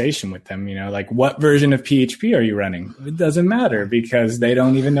conversation with them. You know, like, what version of PHP are you running? It doesn't matter because they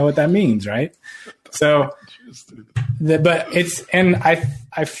don't even know what that means, right? So,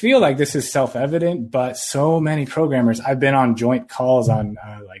 I feel like this is self-evident, but so many programmers, I've been on joint calls on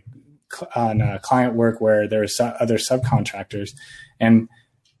client work where there's other subcontractors, and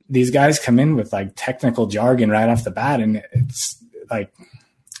these guys come in with like technical jargon right off the bat, and it's like,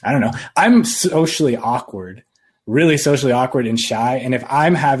 I don't know. I'm really socially awkward and shy. And if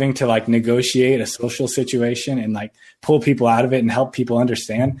I'm having to like negotiate a social situation and like pull people out of it and help people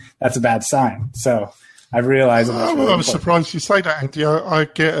understand, that's a bad sign. So I've realized. I'm surprised you say that, Andy. I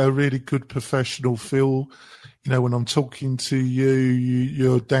get a really good professional feel. You know, when I'm talking to you,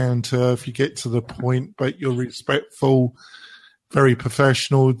 you're down to earth, you get to the point, but you're respectful, very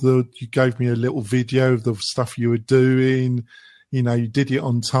professional. You gave me a little video of the stuff you were doing. You know, you did it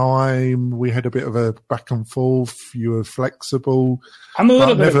on time. We had a bit of a back and forth. You were flexible. I'm a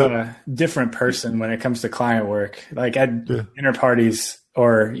little bit of a different person when it comes to client work. Like at dinner parties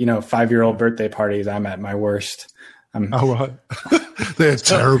or, 5-year-old birthday parties, I'm at my worst. Oh, right. They're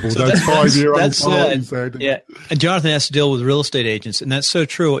terrible. Those 5-year-old parties. Yeah. And Jonathan has to deal with real estate agents. And that's so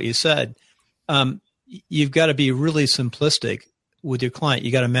true what you said. You've got to be really simplistic with your client.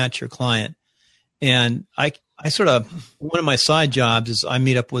 You got to match your client. And one of my side jobs is I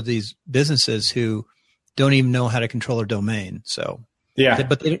meet up with these businesses who don't even know how to control their domain. So, yeah,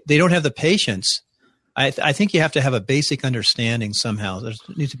 but they don't have the patience. I think you have to have a basic understanding somehow. There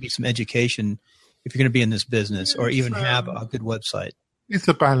needs to be some education if you're going to be in this business or even have a good website. It's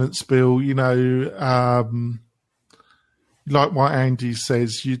a balance, Bill. Like what Andy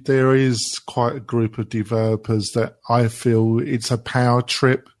says, there is quite a group of developers that I feel it's a power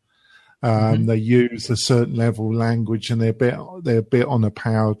trip. They use a certain level of language and they're a bit on a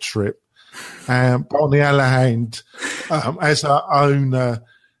power trip. But on the other hand, as an owner,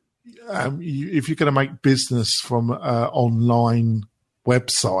 if you're going to make business from an online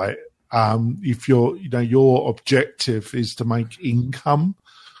website, if your objective is to make income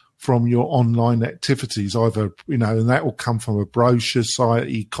from your online activities, either, and that will come from a brochure site,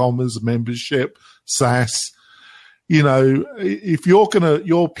 e-commerce, membership, SaaS. If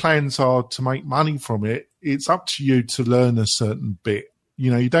your plans are to make money from it, it's up to you to learn a certain bit.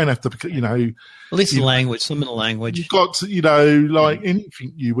 You don't have to, at least the language, some of the language. You've got to, like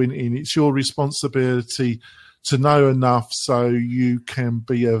anything you went in, it's your responsibility to know enough so you can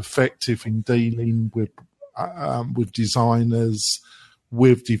be effective in dealing with designers,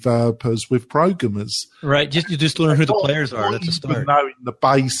 with developers, with programmers. Right. You just learn who the players are. That's a start. Knowing the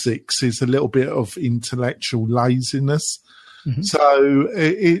basics is a little bit of intellectual laziness. Mm-hmm. So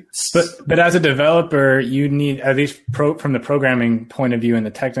it's. But as a developer, you need, at least from the programming point of view and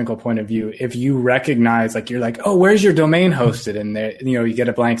the technical point of view, if you recognize, like, you're like, oh, where's your domain hosted? And there, you get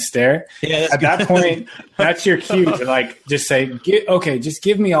a blank stare. Yeah, at that point, that's your cue to like just say, just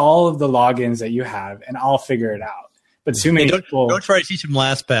give me all of the logins that you have, and I'll figure it out. But too many people don't try to teach them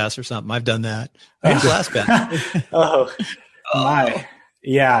LastPass or something. I've done that. Here's LastPass. Oh my,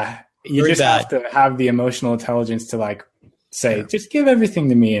 yeah. You just have to have the emotional intelligence to like say, just give everything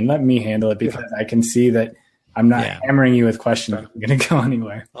to me and let me handle it, because I can see that I'm not hammering you with questions. I'm going to go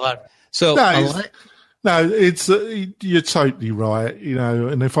anywhere. So you're totally right.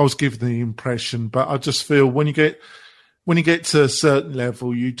 And if I was given the impression, but I just feel when you get to a certain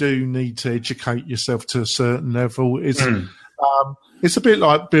level, you do need to educate yourself to a certain level. It's a bit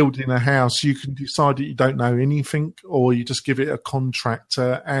like building a house. You can decide that you don't know anything, or you just give it a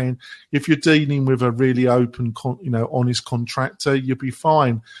contractor. And if you're dealing with a really open, honest contractor, you'll be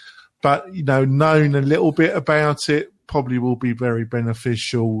fine. But, knowing a little bit about it, probably will be very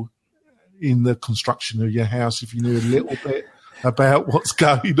beneficial in the construction of your house if you knew a little bit about what's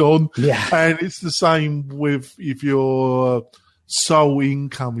going on. Yeah. And it's the same with if your sole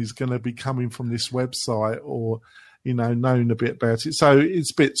income is going to be coming from this website or, knowing a bit about it. So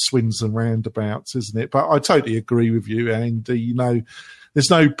it's a bit swings and roundabouts, isn't it? But I totally agree with you, Andy. There's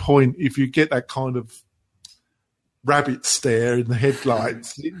no point if you get that kind of rabbit stare in the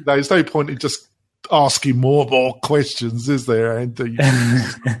headlights. There's no point in just asking more questions, is there, Andy?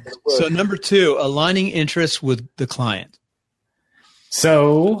 So number 2, aligning interests with the client.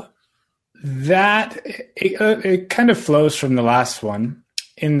 So that it kind of flows from the last one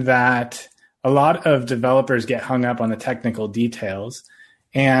in that a lot of developers get hung up on the technical details,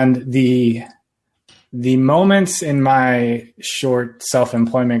 and the moments in my short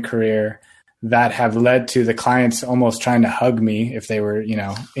self-employment career that have led to the clients almost trying to hug me if they were,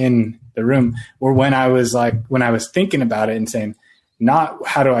 in the room, were when I was thinking about it and saying, not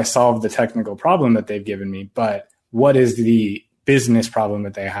how do I solve the technical problem that they've given me, but what is the business problem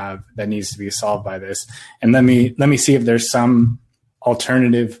that they have that needs to be solved by this? And let me see if there's some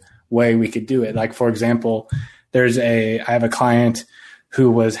alternative way we could do it. Like, for example, I have a client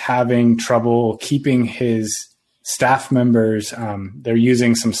who was having trouble keeping his staff members. They're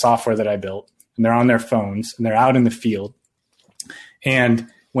using some software that I built, and they're on their phones and they're out in the field. And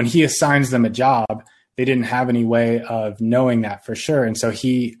when he assigns them a job, they didn't have any way of knowing that for sure. And so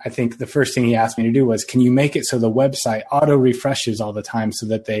I think the first thing he asked me to do was, can you make it so the website auto refreshes all the time so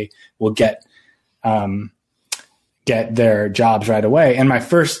that they will get their jobs right away? And my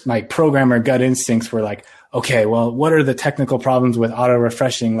programmer gut instincts were like, okay, well, what are the technical problems with auto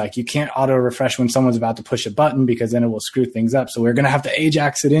refreshing? Like, you can't auto refresh when someone's about to push a button because then it will screw things up. So we're going to have to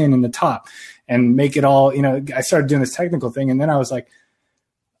Ajax it in the top and make it all, I started doing this technical thing. And then I was like,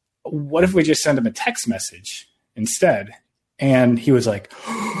 what if we just send him a text message instead? And he was like,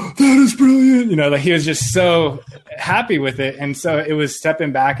 oh, that is brilliant. Like, he was just so happy with it. And so it was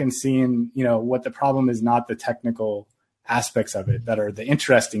stepping back and seeing, what the problem is, not the technical aspects of it that are the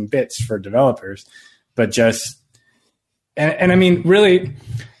interesting bits for developers, but just, and I mean, really,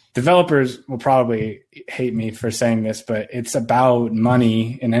 developers will probably hate me for saying this, but it's about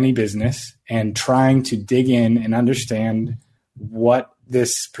money in any business and trying to dig in and understand what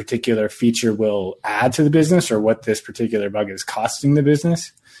this particular feature will add to the business or what this particular bug is costing the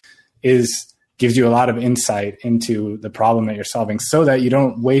business gives you a lot of insight into the problem that you're solving so that you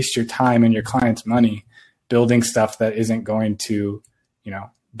don't waste your time and your client's money building stuff that isn't going to,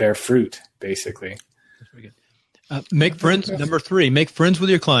 bear fruit, basically. That's pretty good. Make friends. Number 3, make friends with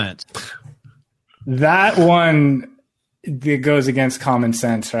your clients. That one, it goes against common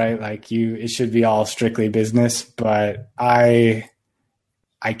sense, right? Like, it should be all strictly business, but I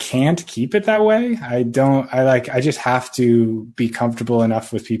can't keep it that way. I just have to be comfortable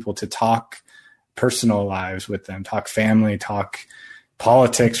enough with people to talk personal lives with them, talk family, talk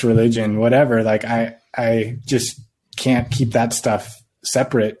politics, religion, whatever. Like, I just can't keep that stuff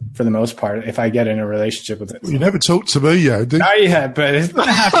separate for the most part if I get in a relationship with it. You never talked to me yet, did you? Not yet, but it's not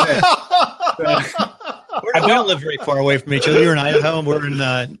happening. We don't live very far away from each other. You're in Idaho, and we're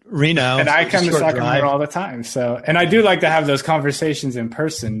in Reno. And I come to Sacramento all the time. So, and I do like to have those conversations in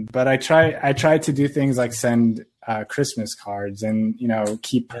person, but I try to do things like send Christmas cards and,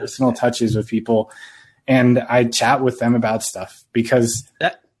 keep personal touches with people. And I chat with them about stuff because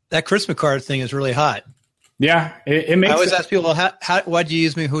that Christmas card thing is really hot. Yeah, it makes. I always ask people, why do you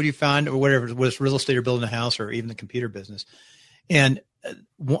use me? Who do you find, or whatever? Whether it's real estate or building a house or even the computer business. And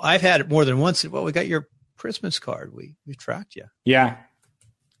I've had it more than once. Well, we got your Christmas card. We tracked you. Yeah,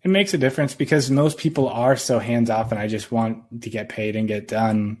 it makes a difference because most people are so hands off, and I just want to get paid and get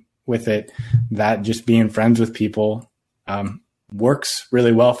done with it. That just being friends with people works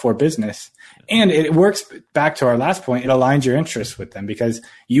really well for business. And it works back to our last point. It aligns your interests with them because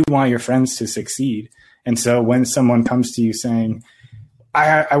you want your friends to succeed. And so when someone comes to you saying,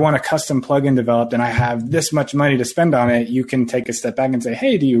 I want a custom plugin developed and I have this much money to spend on it, you can take a step back and say,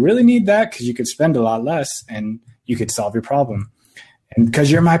 hey, do you really need that? Because you could spend a lot less and you could solve your problem. And because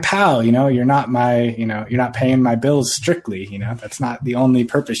you're my pal, you're not you're not paying my bills strictly. That's not the only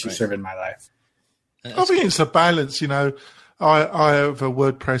purpose you serve in my life. I think it's a balance. I have a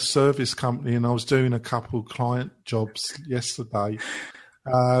WordPress service company and I was doing a couple client jobs yesterday.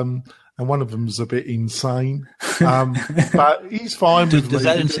 And one of them's a bit insane, but he's fine with me. Does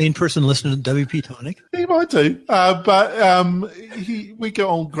that insane person listen to WP Tonic? He might do, but we get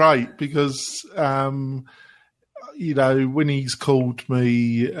on great because, when he's called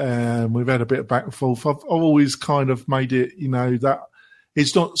me, we've had a bit of back and forth. I've always kind of made it, that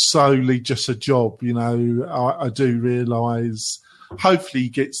it's not solely just a job. You know, I do realise. Hopefully, he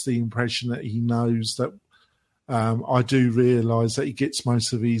gets the impression that he knows that. I do realise that he gets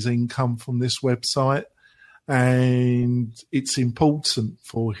most of his income from this website, and it's important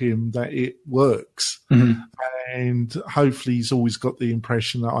for him that it works. Mm-hmm. And hopefully he's always got the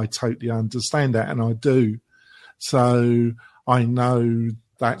impression that I totally understand that, and I do. So I know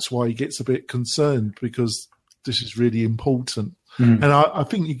that's why he gets a bit concerned, because this is really important. Mm-hmm. And I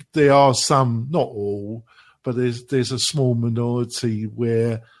think there are some, not all, but there's a small minority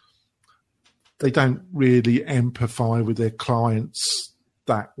where they don't really empathise with their clients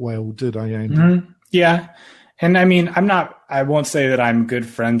that well, do they, Andy? Mm-hmm. Yeah. And I mean, I won't say that I'm good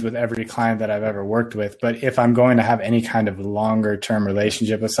friends with every client that I've ever worked with, but if I'm going to have any kind of longer term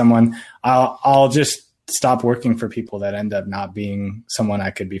relationship with someone, I'll just stop working for people that end up not being someone I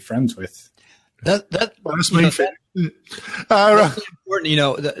could be friends with. That's me. That's important. You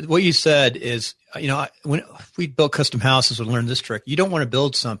know, what you said is, you know, when we built custom houses, we learned this trick. You don't want to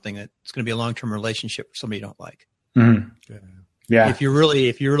build something that's going to be a long-term relationship with somebody you don't like. Mm-hmm. Yeah. If you're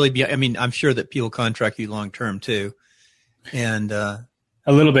really, I mean, I'm sure that people contract you long-term too. And, a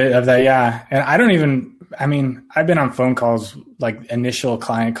little bit of that. Yeah. And I've been on phone calls, like initial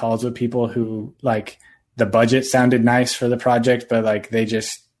client calls with people who, like, the budget sounded nice for the project, but like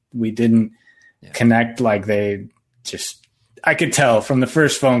we didn't connect. Like I could tell from the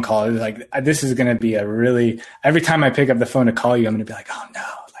first phone call, it was like, this is going to be every time I pick up the phone to call you, I'm going to be like, oh no,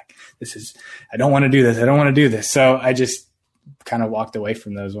 like I don't want to do this. I don't want to do this. So I just kind of walked away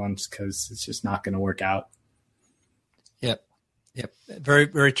from those ones because it's just not going to work out. Yep. Very,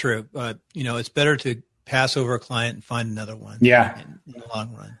 very true. You know, it's better to pass over a client and find another one. Yeah. In the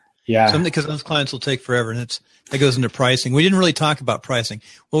long run. Yeah. Because those clients will take forever, and that goes into pricing. We didn't really talk about pricing.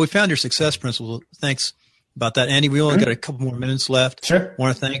 Well, we found your success principle. Thanks about that, Andy. We only got a couple more minutes left. Sure. I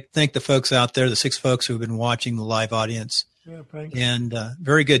want to thank the folks out there, the 6 folks who have been watching the live audience. Yeah, thanks. And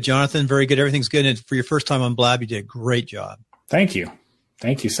very good, Jonathan. Very good. Everything's good. And for your first time on Blab, you did a great job. Thank you.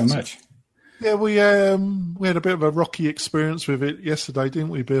 Thank you so much. Yeah, we had a bit of a rocky experience with it yesterday, didn't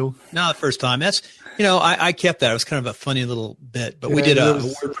we, Bill? Not the first time. That's, you know, I kept that. It was kind of a funny little bit, but we did a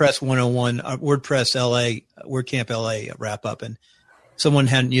WordPress 101, WordPress LA, WordCamp LA wrap up, and someone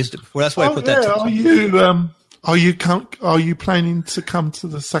hadn't used it before. That's why I put that. Are you planning to come to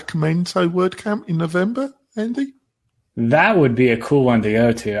the Sacramento WordCamp in November, Andy? That would be a cool one to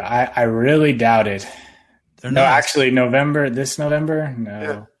go to. I really doubt it. Actually, this November? No.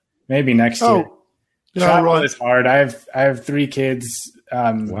 Yeah. Maybe next year. Travel is hard. I have 3 kids.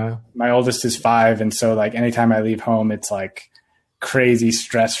 Wow. My oldest is 5, and so like anytime I leave home, it's like crazy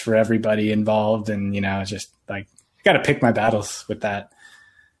stress for everybody involved, and you know, just like I got to pick my battles with that.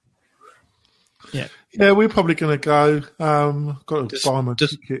 Yeah, we're probably going to go. Got to buy my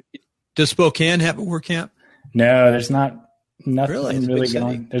ticket. Does Spokane have a WordCamp? No, there's not. Nothing really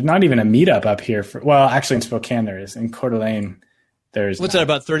going. There's not even a meetup up here. Actually, in Spokane there is. In Coeur d'Alene, there's. What's that,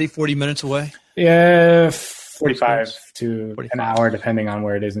 about 30, 40 minutes away? Yeah, 45 to an hour, depending on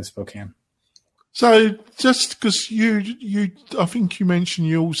where it is in Spokane. So, just because I think you mentioned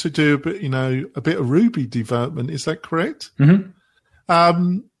you also do a bit of Ruby development. Is that correct?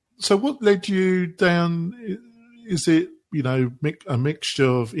 Mm-hmm. So, what led you down? Is it a mixture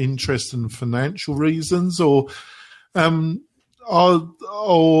of interest and financial reasons, or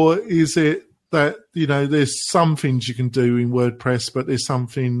is it that there's some things you can do in WordPress, but there's some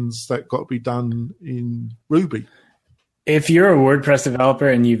things that got to be done in Ruby? If you're a WordPress developer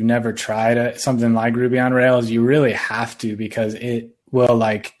and you've never tried something like Ruby on Rails, you really have to, because it'll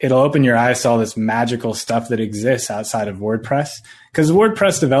open your eyes to all this magical stuff that exists outside of WordPress. Because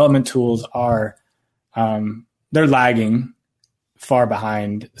WordPress development tools are they're lagging far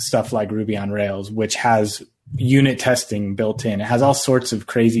behind stuff like Ruby on Rails, which has unit testing built in. It has all sorts of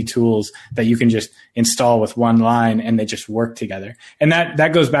crazy tools that you can just install with one line, and they just work together. And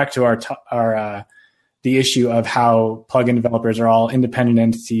that goes back to the issue of how plugin developers are all independent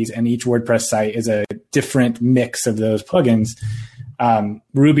entities, and each WordPress site is a different mix of those plugins.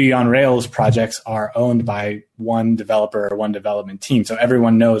 Ruby on Rails projects are owned by one developer or one development team, so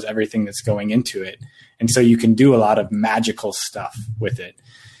everyone knows everything that's going into it. And so you can do a lot of magical stuff with it.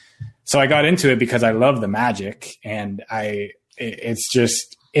 So I got into it because I love the magic, and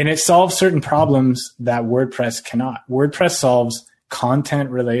it solves certain problems that WordPress cannot. WordPress solves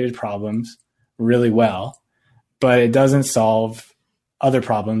content-related problems really well, but it doesn't solve other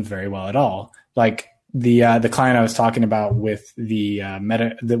problems very well at all. Like the client I was talking about with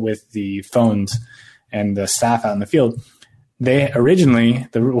with the phones and the staff out in the field, they originally,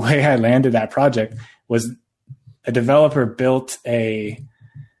 the way I landed that project was a developer built a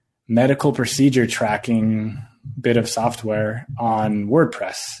medical procedure tracking bit of software on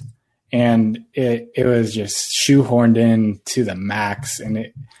WordPress, and it was just shoehorned in to the max.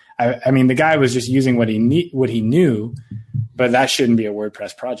 And I mean, the guy was just using what he knew, but that shouldn't be a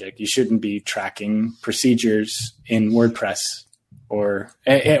WordPress project. You shouldn't be tracking procedures in WordPress, or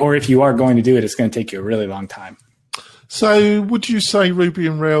if you are going to do it, it's going to take you a really long time. So would you say Ruby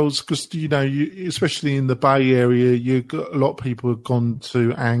on Rails, because, especially in the Bay Area, a lot of people have gone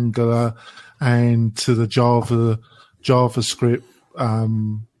to Angular and to the JavaScript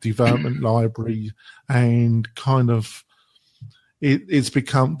development library, and kind of it's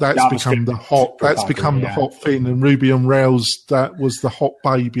become the hot thing. And Ruby on Rails, that was the hot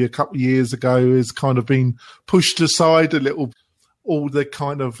baby a couple of years ago, has kind of been pushed aside a little. All the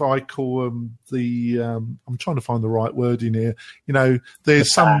kind of, I call them I'm trying to find the right word in here.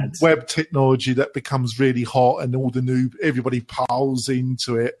 There's some web technology that becomes really hot and everybody piles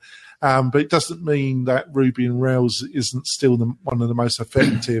into it. But it doesn't mean that Ruby on Rails isn't still one of the most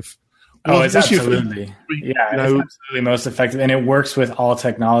effective. It's absolutely. It's absolutely most effective. And it works with all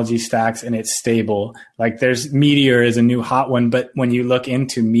technology stacks, and it's stable. Like, there's Meteor is a new hot one, but when you look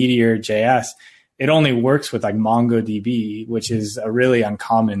into Meteor.js, it only works with like MongoDB, which is a really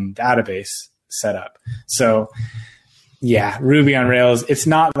uncommon database setup. So yeah, Ruby on Rails, it's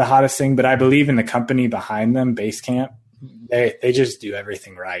not the hottest thing, but I believe in the company behind them, Basecamp. They just do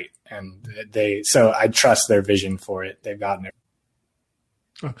everything right. And so I trust their vision for it. They've gotten it.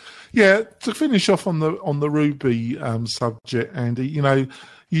 Yeah, to finish off on the Ruby subject, Andy,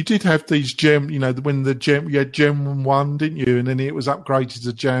 you did have these gem, when you had Gem 1, didn't you? And then it was upgraded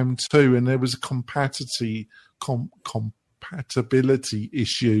to Gem 2, and there was compatibility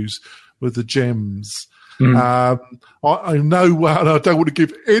issues with the gems. I know, and I don't want to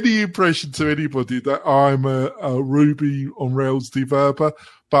give any impression to anybody that I'm a Ruby on Rails developer,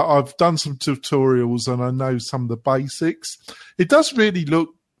 but I've done some tutorials and I know some of the basics. It does really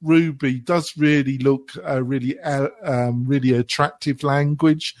look, Ruby does really look really attractive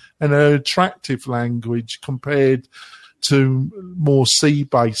language, and an attractive language compared to more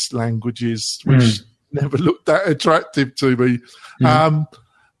C-based languages, which never looked that attractive to me.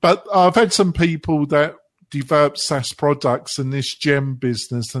 But I've had some people that develop SaaS products, and this Gem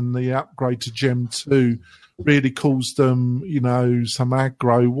business and the upgrade to Gem 2 really caused them, some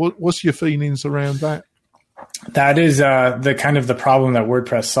aggro. What's your feelings around that? That is the kind of the problem that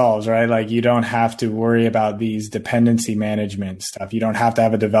WordPress solves, right? Like, you don't have to worry about these dependency management stuff. You don't have to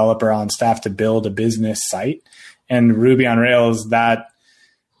have a developer on staff to build a business site. And Ruby on Rails, that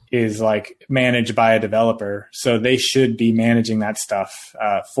is like managed by a developer. So they should be managing that stuff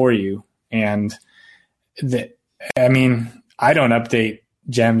for you. And I don't update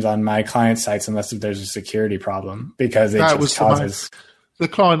gems on my client sites unless there's a security problem, because it just causes the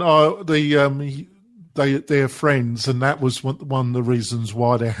client they're friends, and that was one of the reasons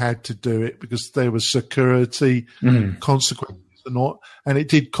why they had to do it, because there was security consequences or not, and it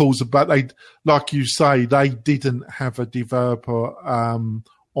did cause but they, like you say, they didn't have a developer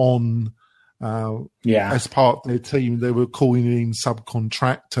on as part of their team. They were calling in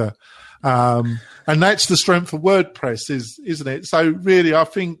subcontractor, and that's the strength of WordPress, isn't it? So really, I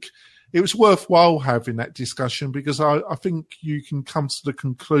think it was worthwhile having that discussion, because I think you can come to the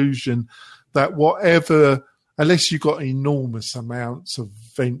conclusion that whatever, unless you've got enormous amounts of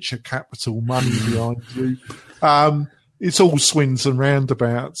venture capital money behind you, it's all swings and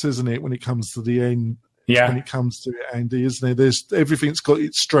roundabouts, isn't it, when it comes to the end? Yeah. When it comes to it, Andy, isn't it? Everything's got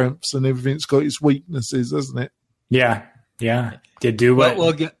its strengths and everything's got its weaknesses, isn't it? Yeah. Yeah. Did do what?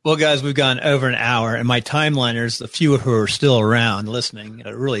 Well, guys, we've gone over an hour, and my timeliners, the few who are still around listening,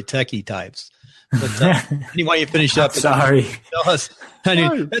 are really techie types. But why you finish up? Sorry. Tell us.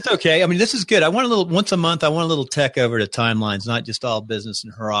 That's okay. I mean, this is good. I want once a month, I want a little tech over to Timelines, not just all business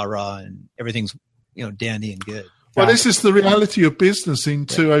and hurrah and everything's, dandy and good. Well, this is the reality of business in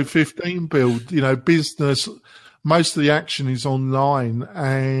 2015 build. Business, most of the action is online.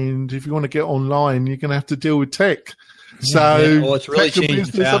 And if you want to get online, you're going to have to deal with tech. So it's really tech and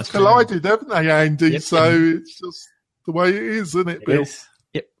business have collided, haven't they, Andy? Yep. So it's just the way it is, isn't it, Bill?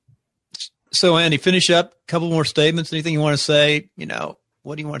 Yep. So, Andy, finish up. A couple more statements. Anything you want to say?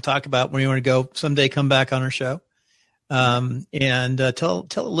 What do you want to talk about? Where do you want to go? Someday come back on our show. And tell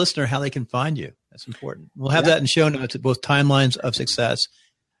a listener how they can find you. That's important. We'll have that in show notes at both Timelines of Success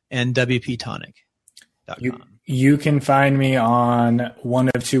and WPTonic.com. You can find me on one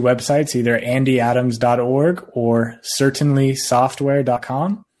of two websites, either andyadams.org or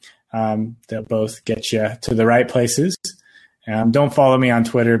certainlysoftware.com. They'll both get you to the right places. Don't follow me on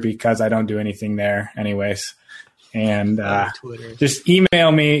Twitter because I don't do anything there anyways. And Twitter. just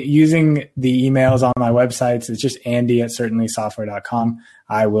email me using the emails on my websites. It's just andy@certainlysoftware.com.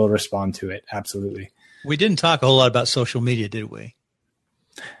 I will respond to it. Absolutely. We didn't talk a whole lot about social media, did we?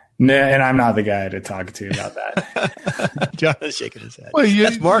 No, and I'm not the guy to talk to about that. Jonathan's shaking his head. Well,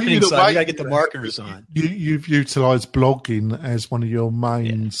 that's marketing side. You got to get the marketers on. You've utilised blogging as one of your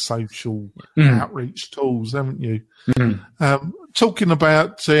main social outreach tools, haven't you? Talking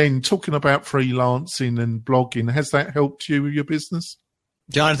about freelancing and blogging, has that helped you with your business?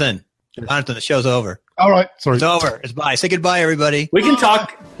 Jonathan, the show's over. All right, sorry. It's over. It's bye. Say goodbye, everybody. We can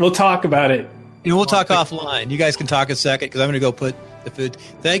talk. We'll talk about it. We'll talk offline. You guys can talk a second because I'm going to go put the food.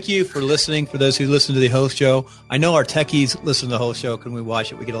 Thank you for listening. For those who listen to the whole show, I know our techies listen to the whole show. When we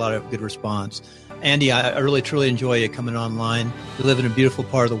watch it, we get a lot of good response. Andy, I really truly enjoy you coming online. You live in a beautiful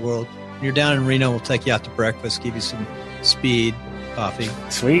part of the world. When you're down in Reno, we'll take you out to breakfast, give you some speed coffee.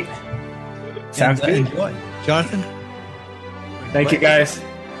 Sweet. Sounds good. Enjoy, Jonathan. Thank you, guys.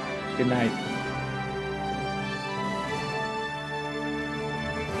 Good night.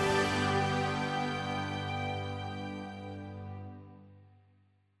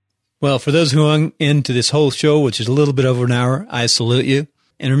 Well, for those who hung into this whole show, which is a little bit over an hour, I salute you.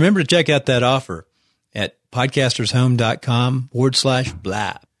 And remember to check out that offer at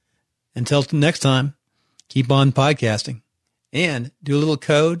podcastershome.com/blab. Until next time, keep on podcasting and do a little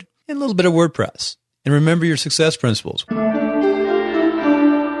code and a little bit of WordPress. And remember your success principles.